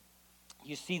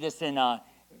 You see this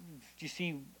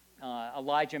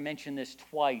Elijah mentioned this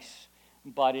twice,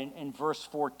 but in verse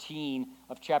 14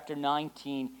 of chapter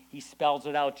 19, he spells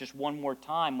it out just one more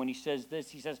time when he says this.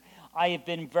 He says, I have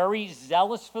been very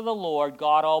zealous for the Lord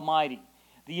God Almighty.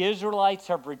 The Israelites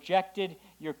have rejected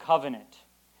your covenant,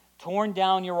 torn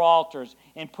down your altars,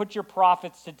 and put your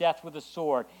prophets to death with a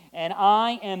sword. And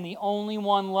I am the only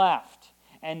one left.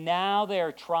 And now they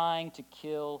are trying to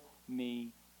kill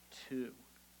me too.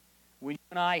 When you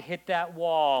and I hit that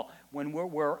wall, when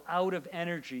we're out of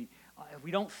energy,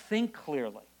 we don't think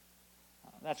clearly.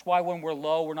 That's why when we're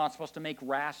low, we're not supposed to make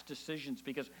rash decisions,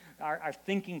 because our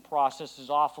thinking process is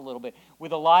off a little bit.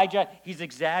 With Elijah, he's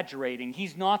exaggerating.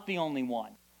 He's not the only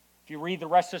one. If you read the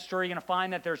rest of the story, you're going to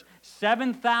find that there's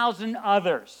 7,000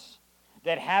 others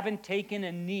that haven't taken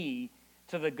a knee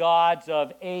to the gods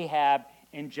of Ahab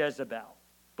and Jezebel.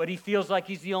 But he feels like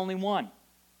he's the only one.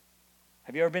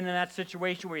 Have you ever been in that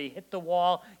situation where you hit the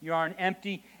wall, you're on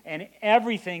empty, and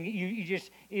everything,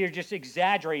 you're just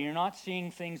exaggerating. You're not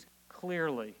seeing things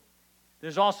clearly.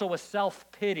 There's also a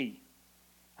self-pity.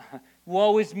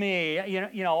 Woe is me.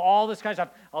 You know, all this kind of stuff.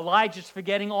 Elijah's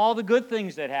forgetting all the good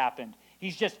things that happened.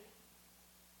 He's just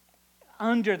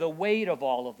under the weight of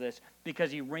all of this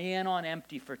because he ran on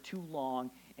empty for too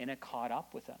long, and it caught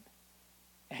up with him.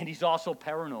 And he's also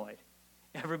paranoid.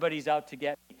 Everybody's out to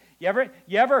get me.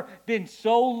 You ever been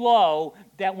so low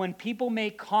that when people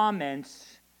make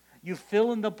comments, you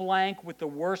fill in the blank with the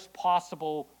worst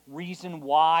possible reason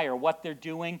why or what they're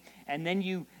doing, and then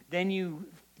you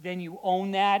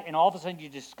own that, and all of a sudden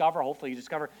hopefully you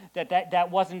discover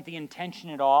that wasn't the intention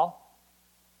at all?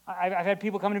 I've had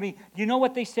people come to me, you know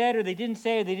what they said, or they didn't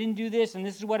say, or they didn't do this, and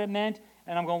this is what it meant.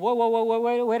 And I'm going,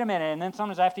 wait a minute. And then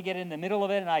sometimes I have to get in the middle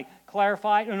of it, and I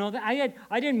clarify. No,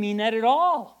 I didn't mean that at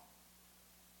all.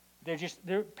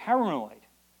 They're paranoid.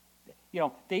 You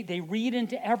know, they read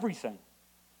into everything.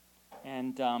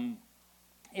 And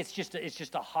it's just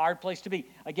a hard place to be.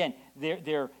 Again,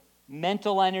 they're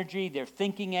mental energy, their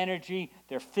thinking energy,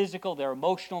 their physical, their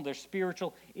emotional, their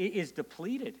spiritual is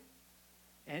depleted.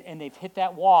 And they've hit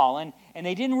that wall. And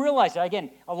they didn't realize that. Again,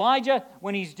 Elijah,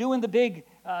 when he's doing the big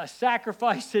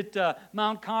sacrifice at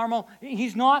Mount Carmel,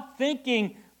 he's not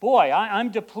thinking, boy,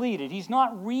 I'm depleted. He's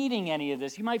not reading any of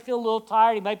this. He might feel a little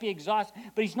tired. He might be exhausted.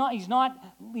 But he's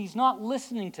not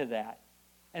listening to that.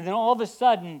 And then all of a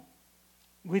sudden,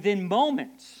 within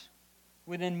moments,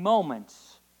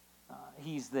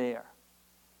 he's there.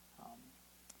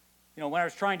 When I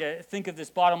was trying to think of this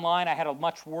bottom line, I had a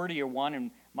much wordier one, and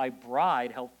my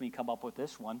bride helped me come up with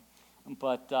this one.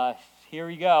 But here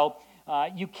you go.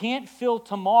 You can't fill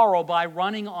tomorrow by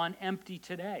running on empty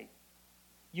today.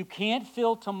 You can't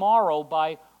fill tomorrow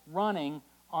by running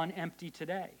on empty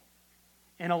today.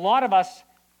 And a lot of us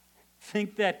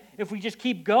think that if we just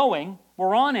keep going,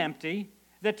 we're on empty,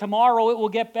 that tomorrow it will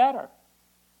get better.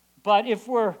 But if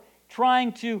we're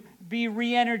trying to be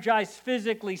re-energized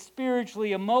physically,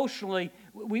 spiritually, emotionally,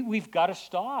 we've got to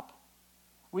stop.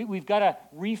 We've got to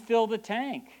refill the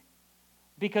tank.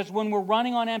 Because when we're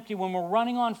running on empty, when we're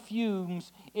running on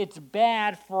fumes, it's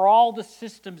bad for all the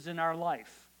systems in our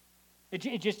life.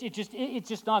 It's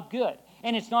just not good.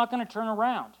 And it's not going to turn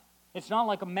around. It's not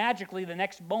like magically the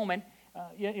next moment,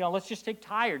 let's just take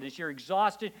tiredness. You're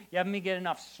exhausted. You haven't been getting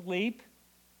enough sleep.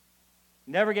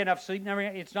 Never get enough sleep.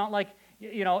 It's not like,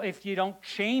 if you don't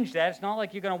change that, it's not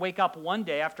like you're going to wake up one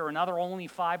day after another only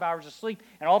 5 hours of sleep,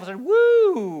 and all of a sudden,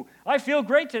 woo, I feel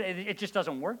great today. It just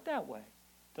doesn't work that way.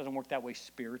 It doesn't work that way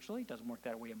spiritually. It doesn't work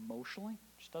that way emotionally.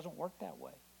 It just doesn't work that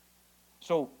way.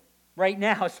 So right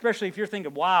now, especially if you're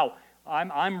thinking, wow,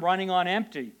 I'm running on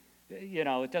empty,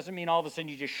 it doesn't mean all of a sudden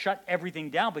you just shut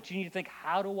everything down, but you need to think,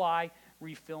 how do I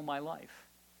refill my life?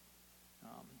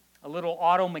 A little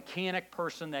auto mechanic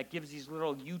person that gives these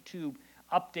little YouTube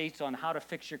updates on how to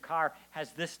fix your car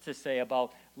has this to say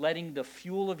about letting the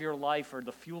fuel of your life, or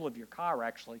the fuel of your car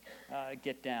actually,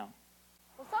 get down.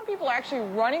 Well, some people are actually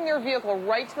running their vehicle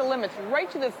right to the limits, right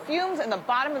to the fumes and the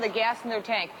bottom of the gas in their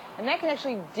tank, and that can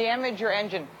actually damage your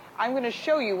engine. I'm going to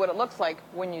show you what it looks like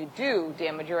when you do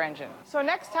damage your engine. So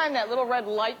next time that little red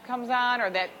light comes on, or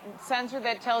that sensor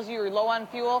that tells you you're low on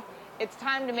fuel, it's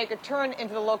time to make a turn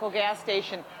into the local gas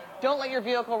station. Don't let your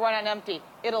vehicle run on empty.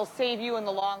 It'll save you in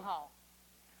the long haul.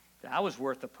 That was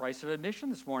worth the price of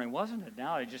admission this morning, wasn't it?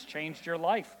 Now it just changed your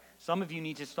life. Some of you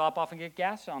need to stop off and get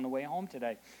gas on the way home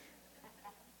today.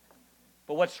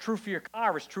 But what's true for your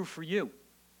car is true for you.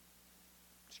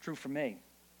 It's true for me.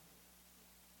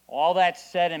 All that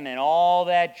sediment, all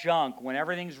that junk, when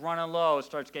everything's running low, it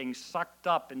starts getting sucked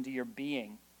up into your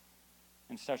being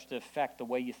and starts to affect the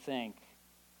way you think,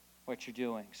 what you're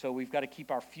doing. So we've got to keep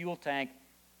our fuel tank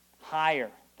higher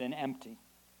than empty.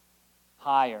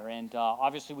 Higher. And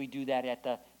obviously we do that at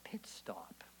the pit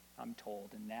stop, I'm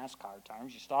told, in NASCAR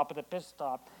terms. You stop at the pit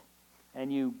stop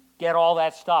and you get all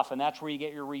that stuff, and that's where you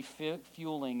get your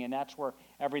refueling, and that's where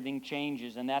everything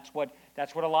changes, and that's what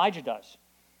Elijah does.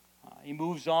 He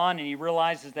moves on, and he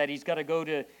realizes that he's got to go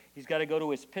to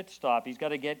his pit stop. He's got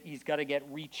to get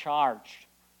recharged.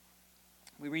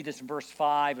 We read this in verse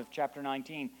 5 of chapter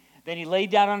 19. Then he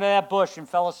laid down under that bush and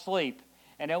fell asleep.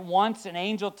 And at once an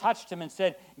angel touched him and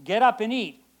said, "Get up and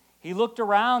eat." He looked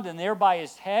around, and there by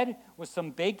his head was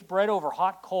some baked bread over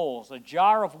hot coals, a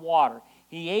jar of water.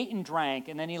 He ate and drank,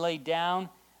 and then he lay down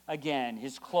again,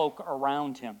 his cloak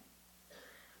around him.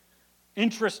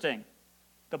 Interesting.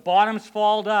 The bottom's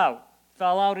fell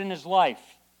out in his life.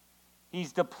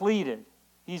 He's depleted.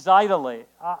 He's isolated.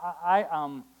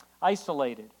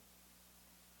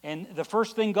 And the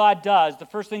first thing God does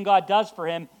for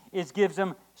him is gives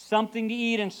him something to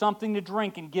eat and something to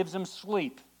drink, and gives him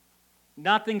sleep.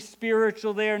 Nothing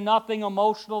spiritual there, nothing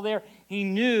emotional there. He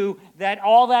knew that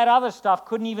all that other stuff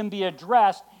couldn't even be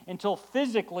addressed until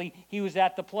physically he was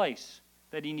at the place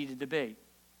that he needed to be.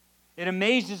 It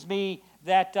amazes me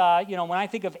that, when I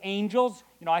think of angels,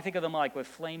 I think of them like with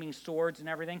flaming swords and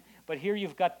everything. But here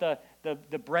you've got the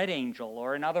bread angel,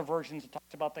 or in other versions it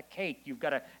talks about the cake. You've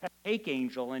got a cake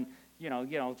angel, and,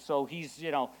 so he's,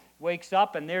 wakes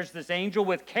up and there's this angel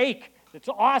with cake. It's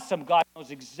awesome. God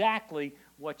knows exactly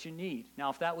what you need.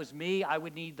 Now, if that was me, I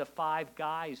would need the Five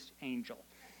Guys angel.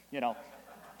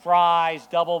 Fries,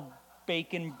 double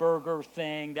bacon burger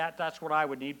thing. That's what I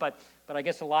would need. But I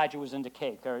guess Elijah was into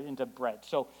cake or into bread.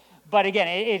 So, but again,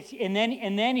 and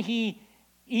then he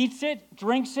eats it,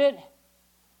 drinks it,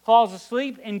 falls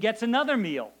asleep, and gets another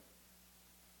meal.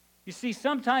 You see,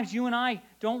 sometimes you and I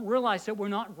don't realize that we're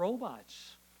not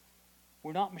robots.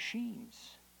 We're not machines.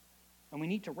 And we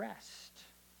need to rest.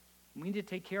 We need to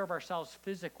take care of ourselves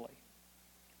physically.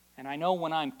 And I know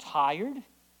when I'm tired,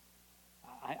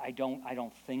 I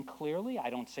don't think clearly. I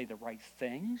don't say the right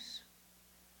things.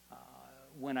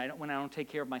 When I don't take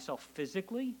care of myself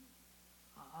physically,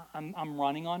 I'm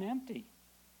running on empty.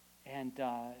 And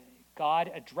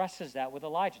God addresses that with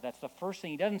Elijah. That's the first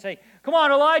thing. He doesn't say, come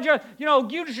on, Elijah,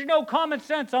 you should know common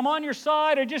sense. I'm on your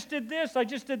side. I just did this.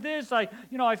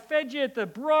 I fed you at the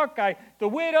brook. The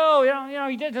widow,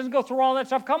 he doesn't go through all that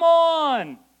stuff. Come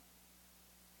on.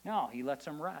 No, he lets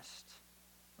him rest,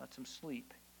 lets him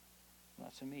sleep,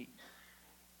 lets him eat.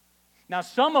 Now,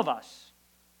 some of us,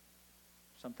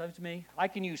 sometimes me, I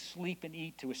can use sleep and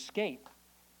eat to escape.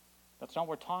 That's not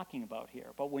what we're talking about here.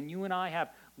 But when you and I have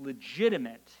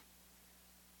legitimate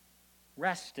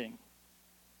resting,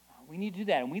 we need to do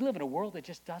that. And we live in a world that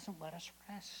just doesn't let us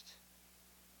rest.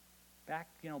 Back,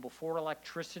 before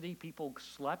electricity, people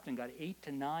slept and got 8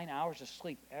 to 9 hours of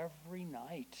sleep every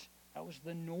night. That was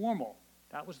the normal.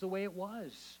 That was the way it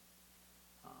was.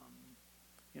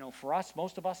 For us,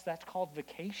 most of us, that's called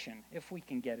vacation, if we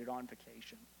can get it on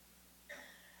vacation.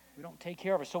 We don't take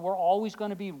care of it. So we're always going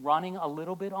to be running a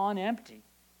little bit on empty.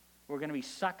 We're going to be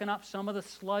sucking up some of the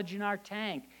sludge in our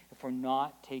tank if we're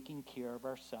not taking care of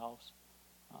ourselves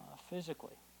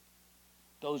physically.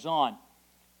 Goes on.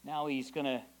 Now he's going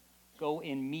to go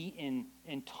and meet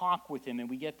and talk with him. And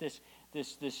we get this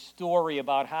story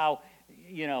about how,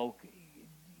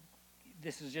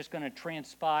 this is just going to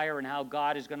transpire and how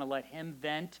God is going to let him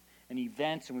vent. And he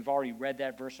vents, and we've already read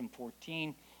that verse in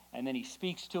 14. And then he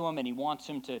speaks to him, and he wants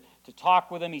him to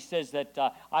talk with him. He says that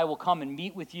I will come and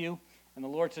meet with you. And the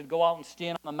Lord said, go out and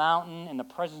stand on the mountain in the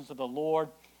presence of the Lord,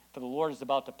 for the Lord is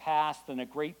about to pass. Then a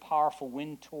great powerful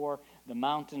wind tore the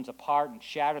mountains apart and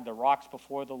shattered the rocks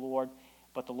before the Lord.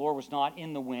 But the Lord was not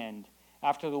in the wind.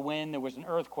 After the wind, there was an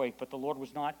earthquake, but the Lord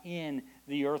was not in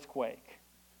the earthquake.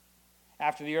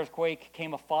 After the earthquake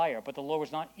came a fire, but the Lord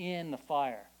was not in the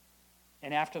fire.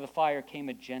 And after the fire came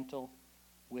a gentle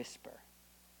whisper.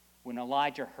 When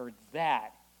Elijah heard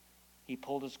that, he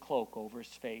pulled his cloak over his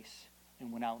face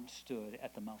and went out and stood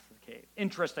at the mouth of the cave.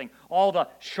 Interesting. All the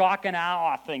shock and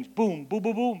awe things, boom, boom,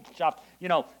 boom, boom, stuff.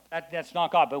 That's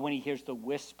not God. But when he hears the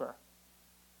whisper,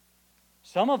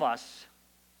 some of us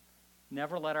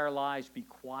never let our lives be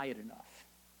quiet enough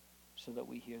so that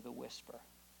we hear the whisper.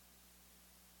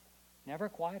 Never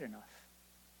quiet enough.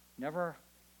 Never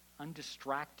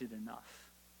undistracted enough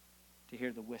to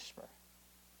hear the whisper.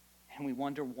 And we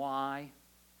wonder why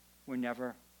we're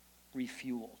never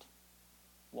refueled,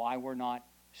 why we're not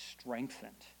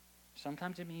strengthened.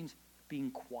 Sometimes it means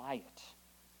being quiet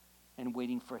and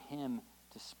waiting for him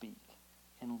to speak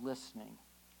and listening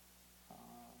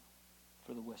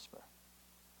for the whisper.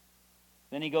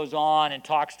 Then he goes on and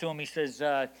talks to him. He says,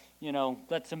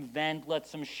 let them vent, let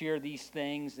them share these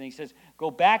things. And he says, go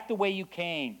back the way you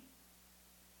came.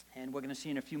 And we're going to see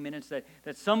in a few minutes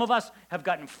that some of us have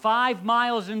gotten 5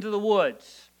 miles into the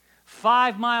woods,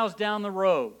 5 miles down the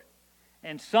road.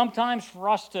 And sometimes for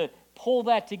us to pull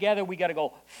that together, we got to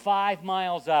go 5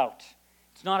 miles out.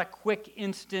 It's not a quick,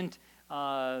 instant,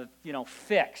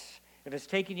 fix. If it's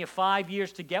taking you 5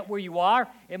 years to get where you are,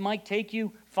 it might take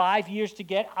you 5 years to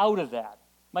get out of that.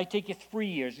 It might take you 3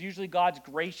 years. Usually God's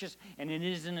gracious and it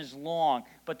isn't as long.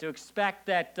 But to expect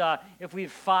that if we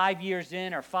have 5 years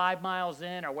in or 5 miles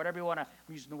in or whatever you want to,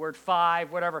 I'm using the word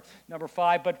 5, whatever, number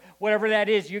 5, but whatever that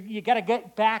is, you got to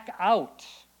get back out.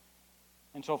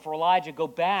 And so for Elijah, go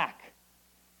back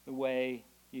the way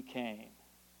you came.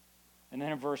 And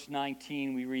then in verse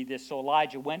 19 we read this. So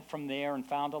Elijah went from there and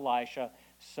found Elisha,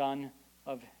 son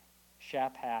of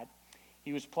Shaphat.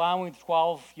 He was plowing with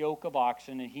 12 yoke of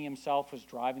oxen, and he himself was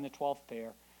driving the 12th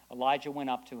pair. Elijah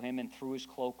went up to him and threw his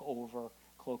cloak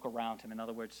around him. In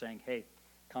other words, saying, hey,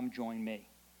 come join me.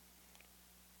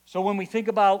 So when we think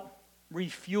about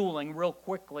refueling real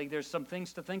quickly, there's some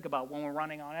things to think about when we're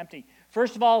running on empty.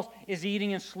 First of all is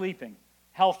eating and sleeping,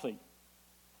 healthy.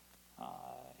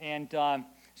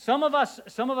 Some of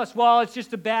us, well, it's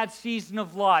just a bad season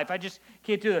of life. I just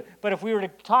can't do it. But if we were to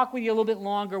talk with you a little bit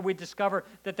longer, we'd discover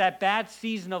that bad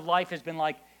season of life has been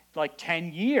like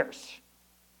 10 years.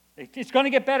 It's going to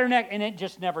get better next, and it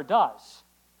just never does.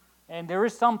 And there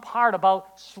is some part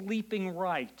about sleeping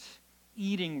right,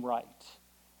 eating right.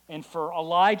 And for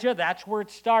Elijah, that's where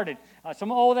it started. That's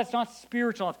not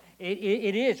spiritual.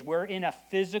 It is. We're in a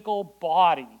physical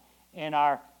body, and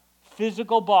our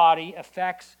physical body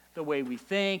affects the way we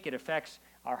think. It affects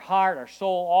our heart, our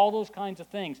soul, all those kinds of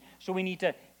things. So we need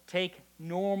to take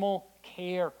normal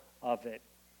care of it.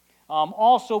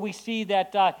 Also, we see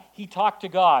that he talked to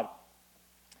God.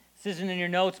 This isn't in your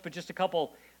notes, but just a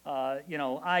couple,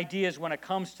 ideas when it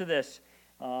comes to this.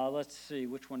 Let's see,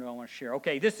 which one do I want to share?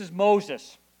 Okay, this is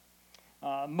Moses.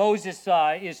 Moses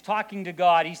is talking to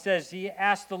God. He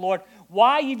asked the Lord,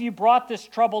 "Why have you brought this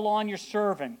trouble on your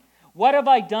servant? What have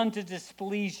I done to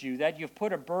displease you, that you've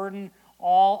put a burden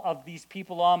all of these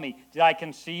people on me? Did I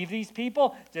conceive these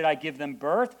people? Did I give them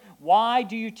birth? Why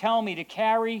do you tell me to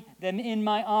carry them in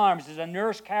my arms as a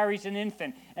nurse carries an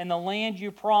infant, and the land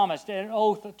you promised, an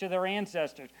oath to their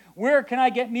ancestors? Where can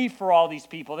I get meat for all these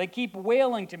people? They keep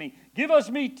wailing to me, 'Give us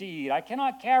meat to eat.' I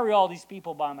cannot carry all these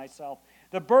people by myself.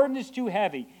 The burden is too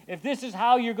heavy. If this is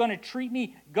how you're going to treat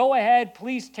me, go ahead.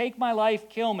 Please take my life,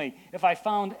 kill me. If I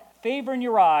found favor in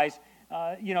your eyes,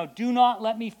 do not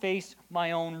let me face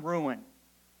my own ruin."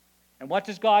 And what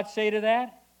does God say to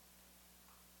that?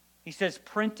 He says,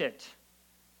 print it.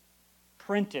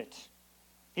 Print it.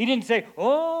 He didn't say,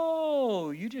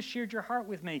 "Oh, you just shared your heart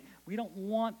with me. We don't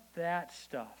want that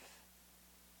stuff."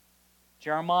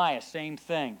 Jeremiah, same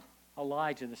thing.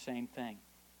 Elijah, the same thing.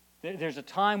 There's a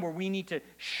time where we need to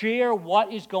share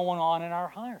what is going on in our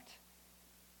heart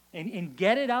and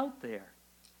get it out there.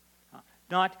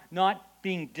 Not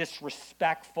being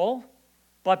disrespectful,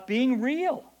 but being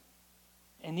real.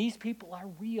 And these people are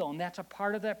real, and that's a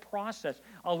part of that process.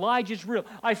 Elijah's real.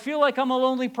 I feel like I'm a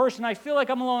lonely person. I feel like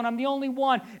I'm alone. I'm the only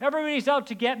one. Everybody's out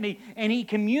to get me. And he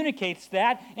communicates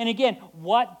that. And again,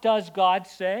 what does God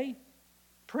say?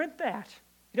 Print that.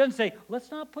 He doesn't say, "Let's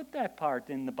not put that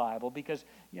part in the Bible because,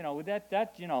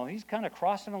 he's kind of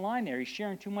crossing a line there. He's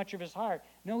sharing too much of his heart."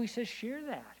 No, he says, share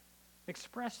that.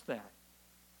 Express that.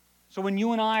 So when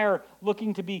you and I are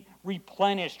looking to be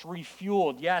replenished,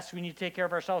 refueled, yes, we need to take care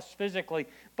of ourselves physically,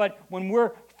 but when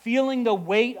we're feeling the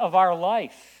weight of our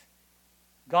life,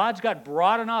 God's got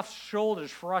broad enough shoulders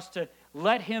for us to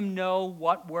let him know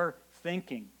what we're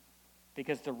thinking.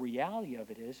 Because the reality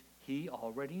of it is, he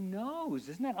already knows.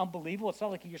 Isn't that unbelievable? It's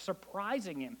not like you're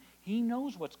surprising him. He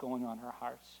knows what's going on in our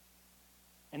hearts.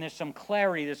 And there's some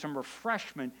clarity, there's some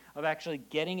refreshment of actually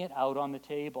getting it out on the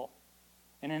table.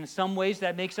 And in some ways,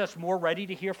 that makes us more ready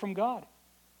to hear from God.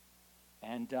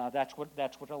 And that's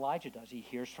what Elijah does. He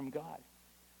hears from God.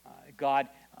 God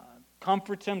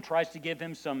comforts him, tries to give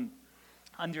him some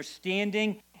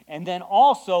understanding, and then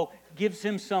also gives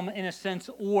him some, in a sense,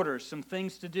 orders, some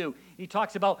things to do. He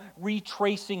talks about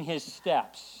retracing his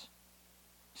steps.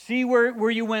 See where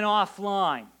you went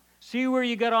offline. See where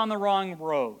you got on the wrong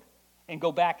road. And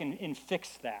go back and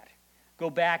fix that. Go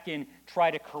back and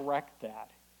try to correct that.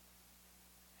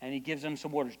 And he gives them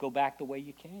some orders. Go back the way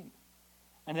you came.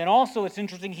 And then also, it's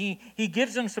interesting, he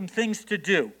gives them some things to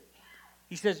do.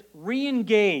 He says,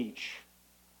 re-engage.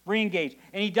 Re-engage.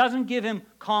 And he doesn't give him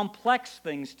complex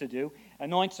things to do.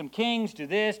 Anoint some kings, do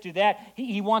this, do that.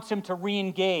 He wants him to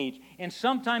re-engage. And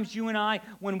sometimes you and I,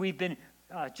 when we've been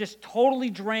just totally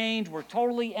drained, we're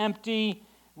totally empty,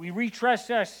 we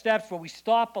retrace our steps, but we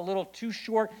stop a little too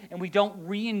short and we don't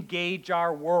re-engage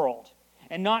our world.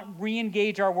 And not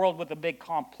re-engage our world with the big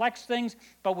complex things,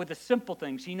 but with the simple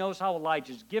things. He knows how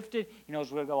Elijah's gifted. He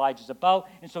knows what Elijah's about.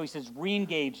 And so he says,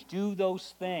 re-engage, do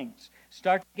those things.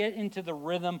 Start to get into the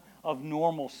rhythm of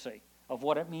normalcy, of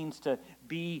what it means to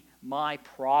be my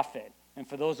prophet. And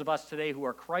for those of us today who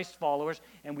are Christ followers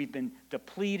and we've been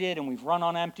depleted and we've run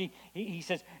on empty, he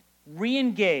says,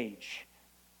 re-engage.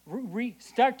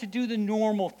 Start to do the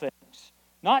normal things.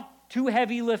 Not too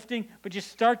heavy lifting, but just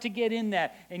start to get in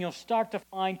that, and you'll start to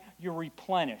find you're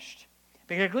replenished.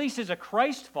 Because at least as a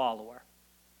Christ follower,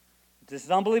 this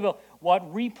is unbelievable,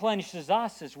 what replenishes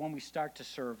us is when we start to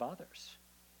serve others.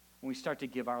 When we start to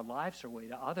give our lives away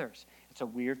to others. It's a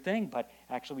weird thing, but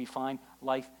actually we find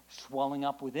life swelling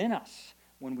up within us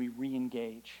when we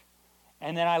re-engage.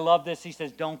 And then I love this, he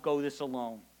says, don't go this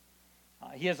alone.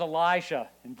 He has Elijah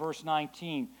in verse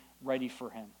 19 ready for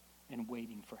him and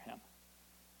waiting for him.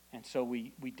 And so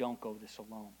we don't go this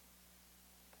alone.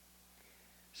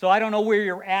 So I don't know where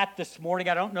you're at this morning.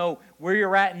 I don't know where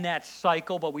you're at in that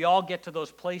cycle, but we all get to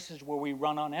those places where we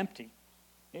run on empty.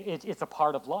 It's a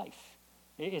part of life.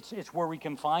 It's where we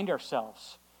can find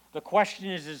ourselves. The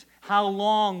question is how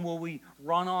long will we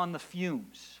run on the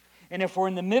fumes? And if we're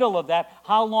in the middle of that,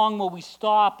 how long will we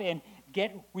stop and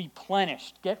get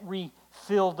replenished, get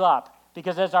refilled up?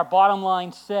 Because as our bottom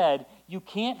line said, you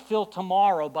can't fill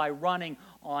tomorrow by running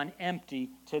on empty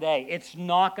today. It's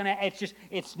not going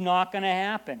to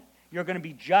happen. You're going to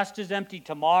be just as empty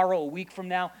tomorrow, a week from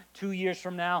now, 2 years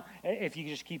from now, if you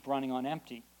just keep running on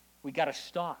empty. We got to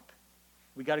stop.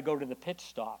 We got to go to the pit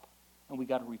stop, and we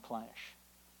got to replenish.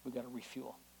 We got to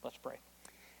refuel. Let's pray.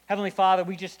 Heavenly Father,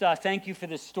 we just thank you for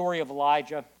this story of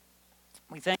Elijah.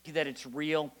 We thank you that it's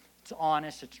real, it's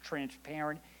honest, it's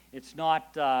transparent. It's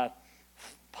not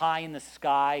pie in the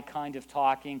sky kind of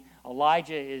talking.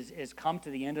 Elijah has come to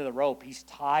the end of the rope. He's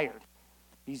tired.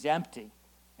 He's empty.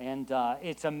 And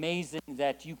it's amazing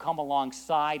that you come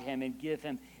alongside him and give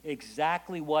him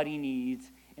exactly what he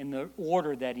needs in the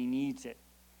order that he needs it.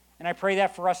 And I pray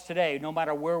that for us today, no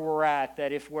matter where we're at,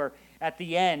 that if we're at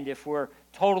the end, if we're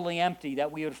totally empty,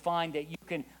 that we would find that you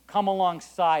can come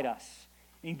alongside us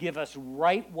and give us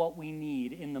right what we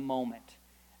need in the moment.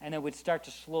 And it would start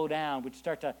to slow down, would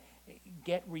start to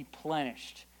get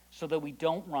replenished so that we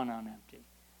don't run on empty.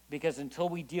 Because until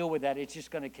we deal with that, it's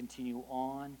just going to continue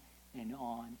on and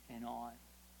on and on.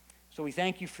 So we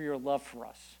thank you for your love for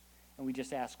us. And we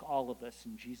just ask all of this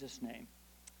in Jesus' name.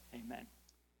 Amen.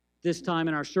 This time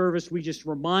in our service, we just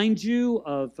remind you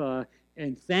of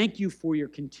and thank you for your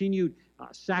continued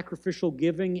sacrificial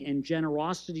giving and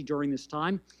generosity during this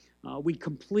time. We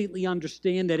completely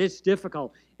understand that it's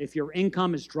difficult. If your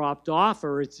income has dropped off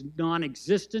or it's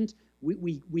non-existent,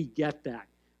 we get that.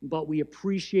 But we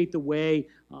appreciate the way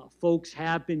folks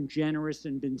have been generous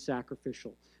and been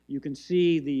sacrificial. You can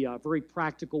see the very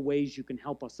practical ways you can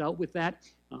help us out with that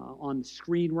on the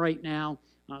screen right now.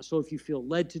 So if you feel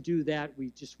led to do that,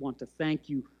 we just want to thank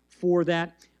you for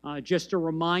that. Just a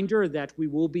reminder that we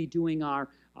will be doing our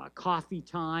coffee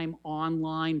time,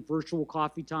 online, virtual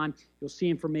coffee time. You'll see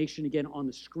information again on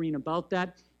the screen about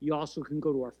that. You also can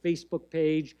go to our Facebook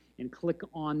page and click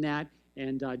on that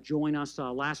and join us.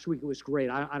 Last week it was great.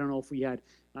 I don't know if we had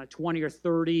 20 or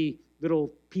 30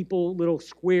 little people, little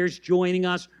squares joining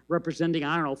us, representing,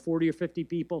 40 or 50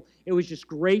 people. It was just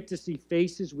great to see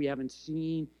faces we haven't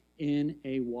seen in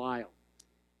a while.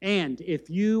 And if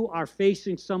you are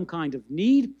facing some kind of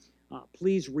need,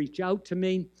 please reach out to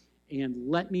me and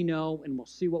let me know, and we'll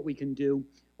see what we can do.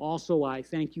 Also, I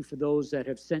thank you for those that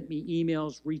have sent me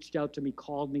emails, reached out to me,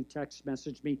 called me, text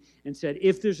messaged me, and said,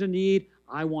 if there's a need,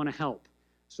 I want to help.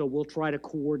 So we'll try to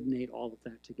coordinate all of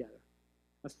that together.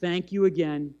 Thank you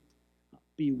again.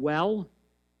 Be well,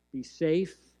 be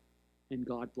safe, and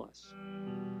God bless.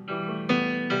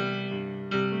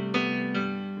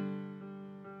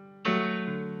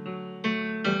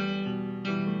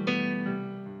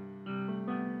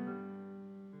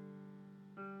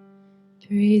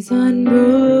 Praise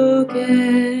unbroken,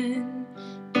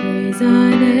 praise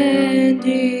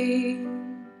unending,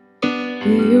 be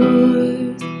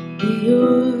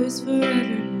yours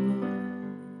forevermore.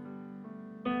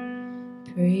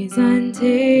 Praise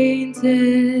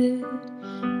untainted,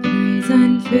 praise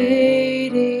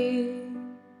unfading,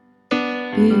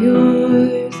 be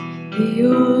yours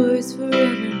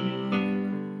forevermore.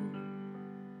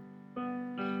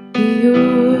 Be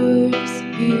yours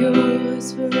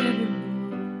forevermore.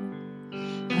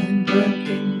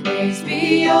 Unbroken praise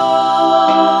be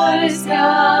yours,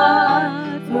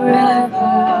 God,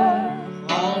 forever.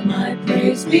 All my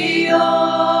praise be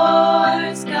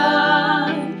yours,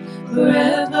 God,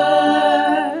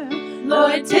 forever.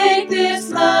 Lord, take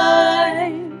this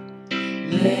life,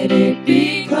 let it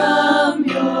become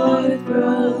your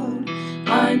throne.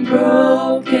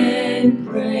 Unbroken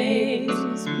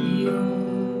praise be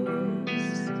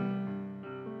yours.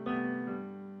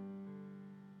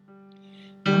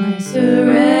 My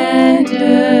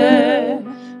surrender,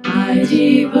 my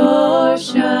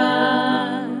devotion,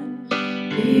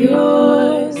 be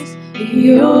yours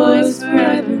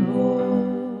forevermore.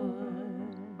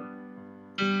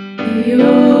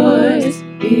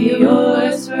 Be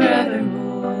yours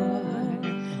forevermore.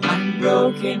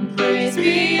 Unbroken praise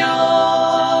be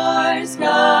yours,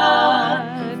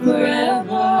 God,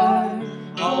 forever.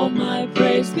 All my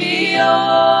praise be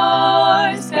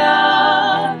yours,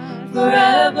 God,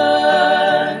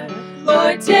 forever.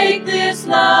 Lord, take this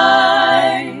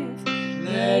life,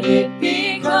 let it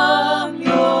become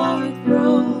your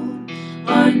throne.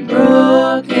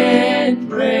 Unbroken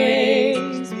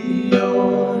praise be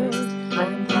yours.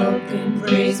 Unbroken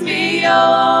praise be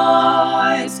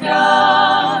yours,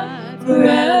 God,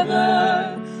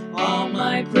 forever. All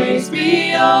my praise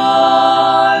be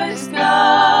yours,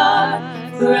 God,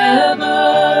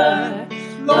 forever.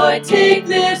 Lord, take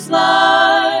this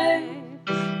life,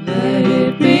 let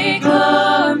it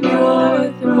become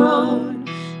your throne.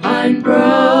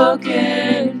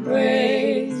 Unbroken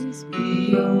praise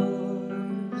be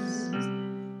yours.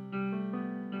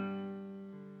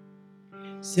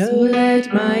 So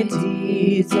let my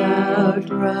deeds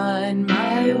outrun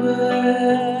my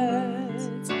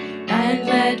words, and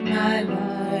let my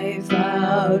life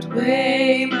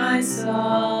outweigh my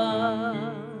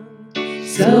song.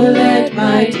 So let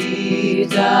my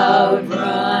deeds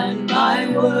outrun my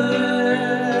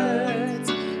words,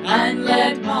 and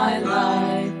let my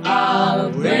life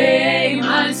outweigh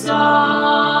my song.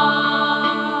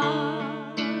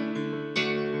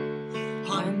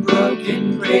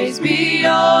 Unbroken praise be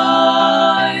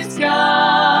yours,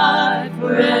 God.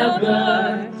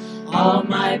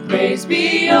 my praise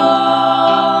be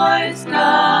yours,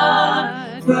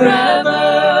 God,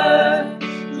 forever.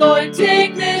 Lord,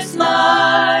 take this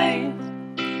life,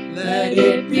 let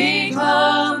it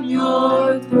become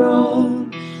your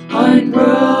throne.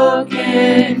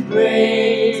 Unbroken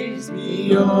praise be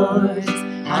yours,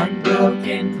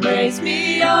 unbroken praise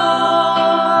be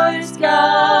yours,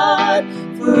 God,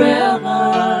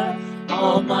 forever.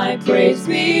 All my praise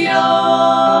be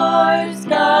yours,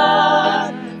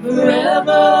 God,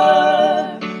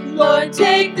 forever. Lord,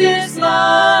 take this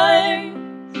life,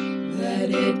 let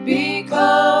it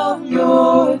become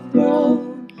your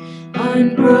throne.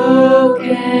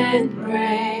 Unbroken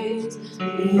praise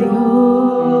be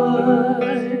yours,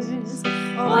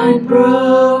 unbroken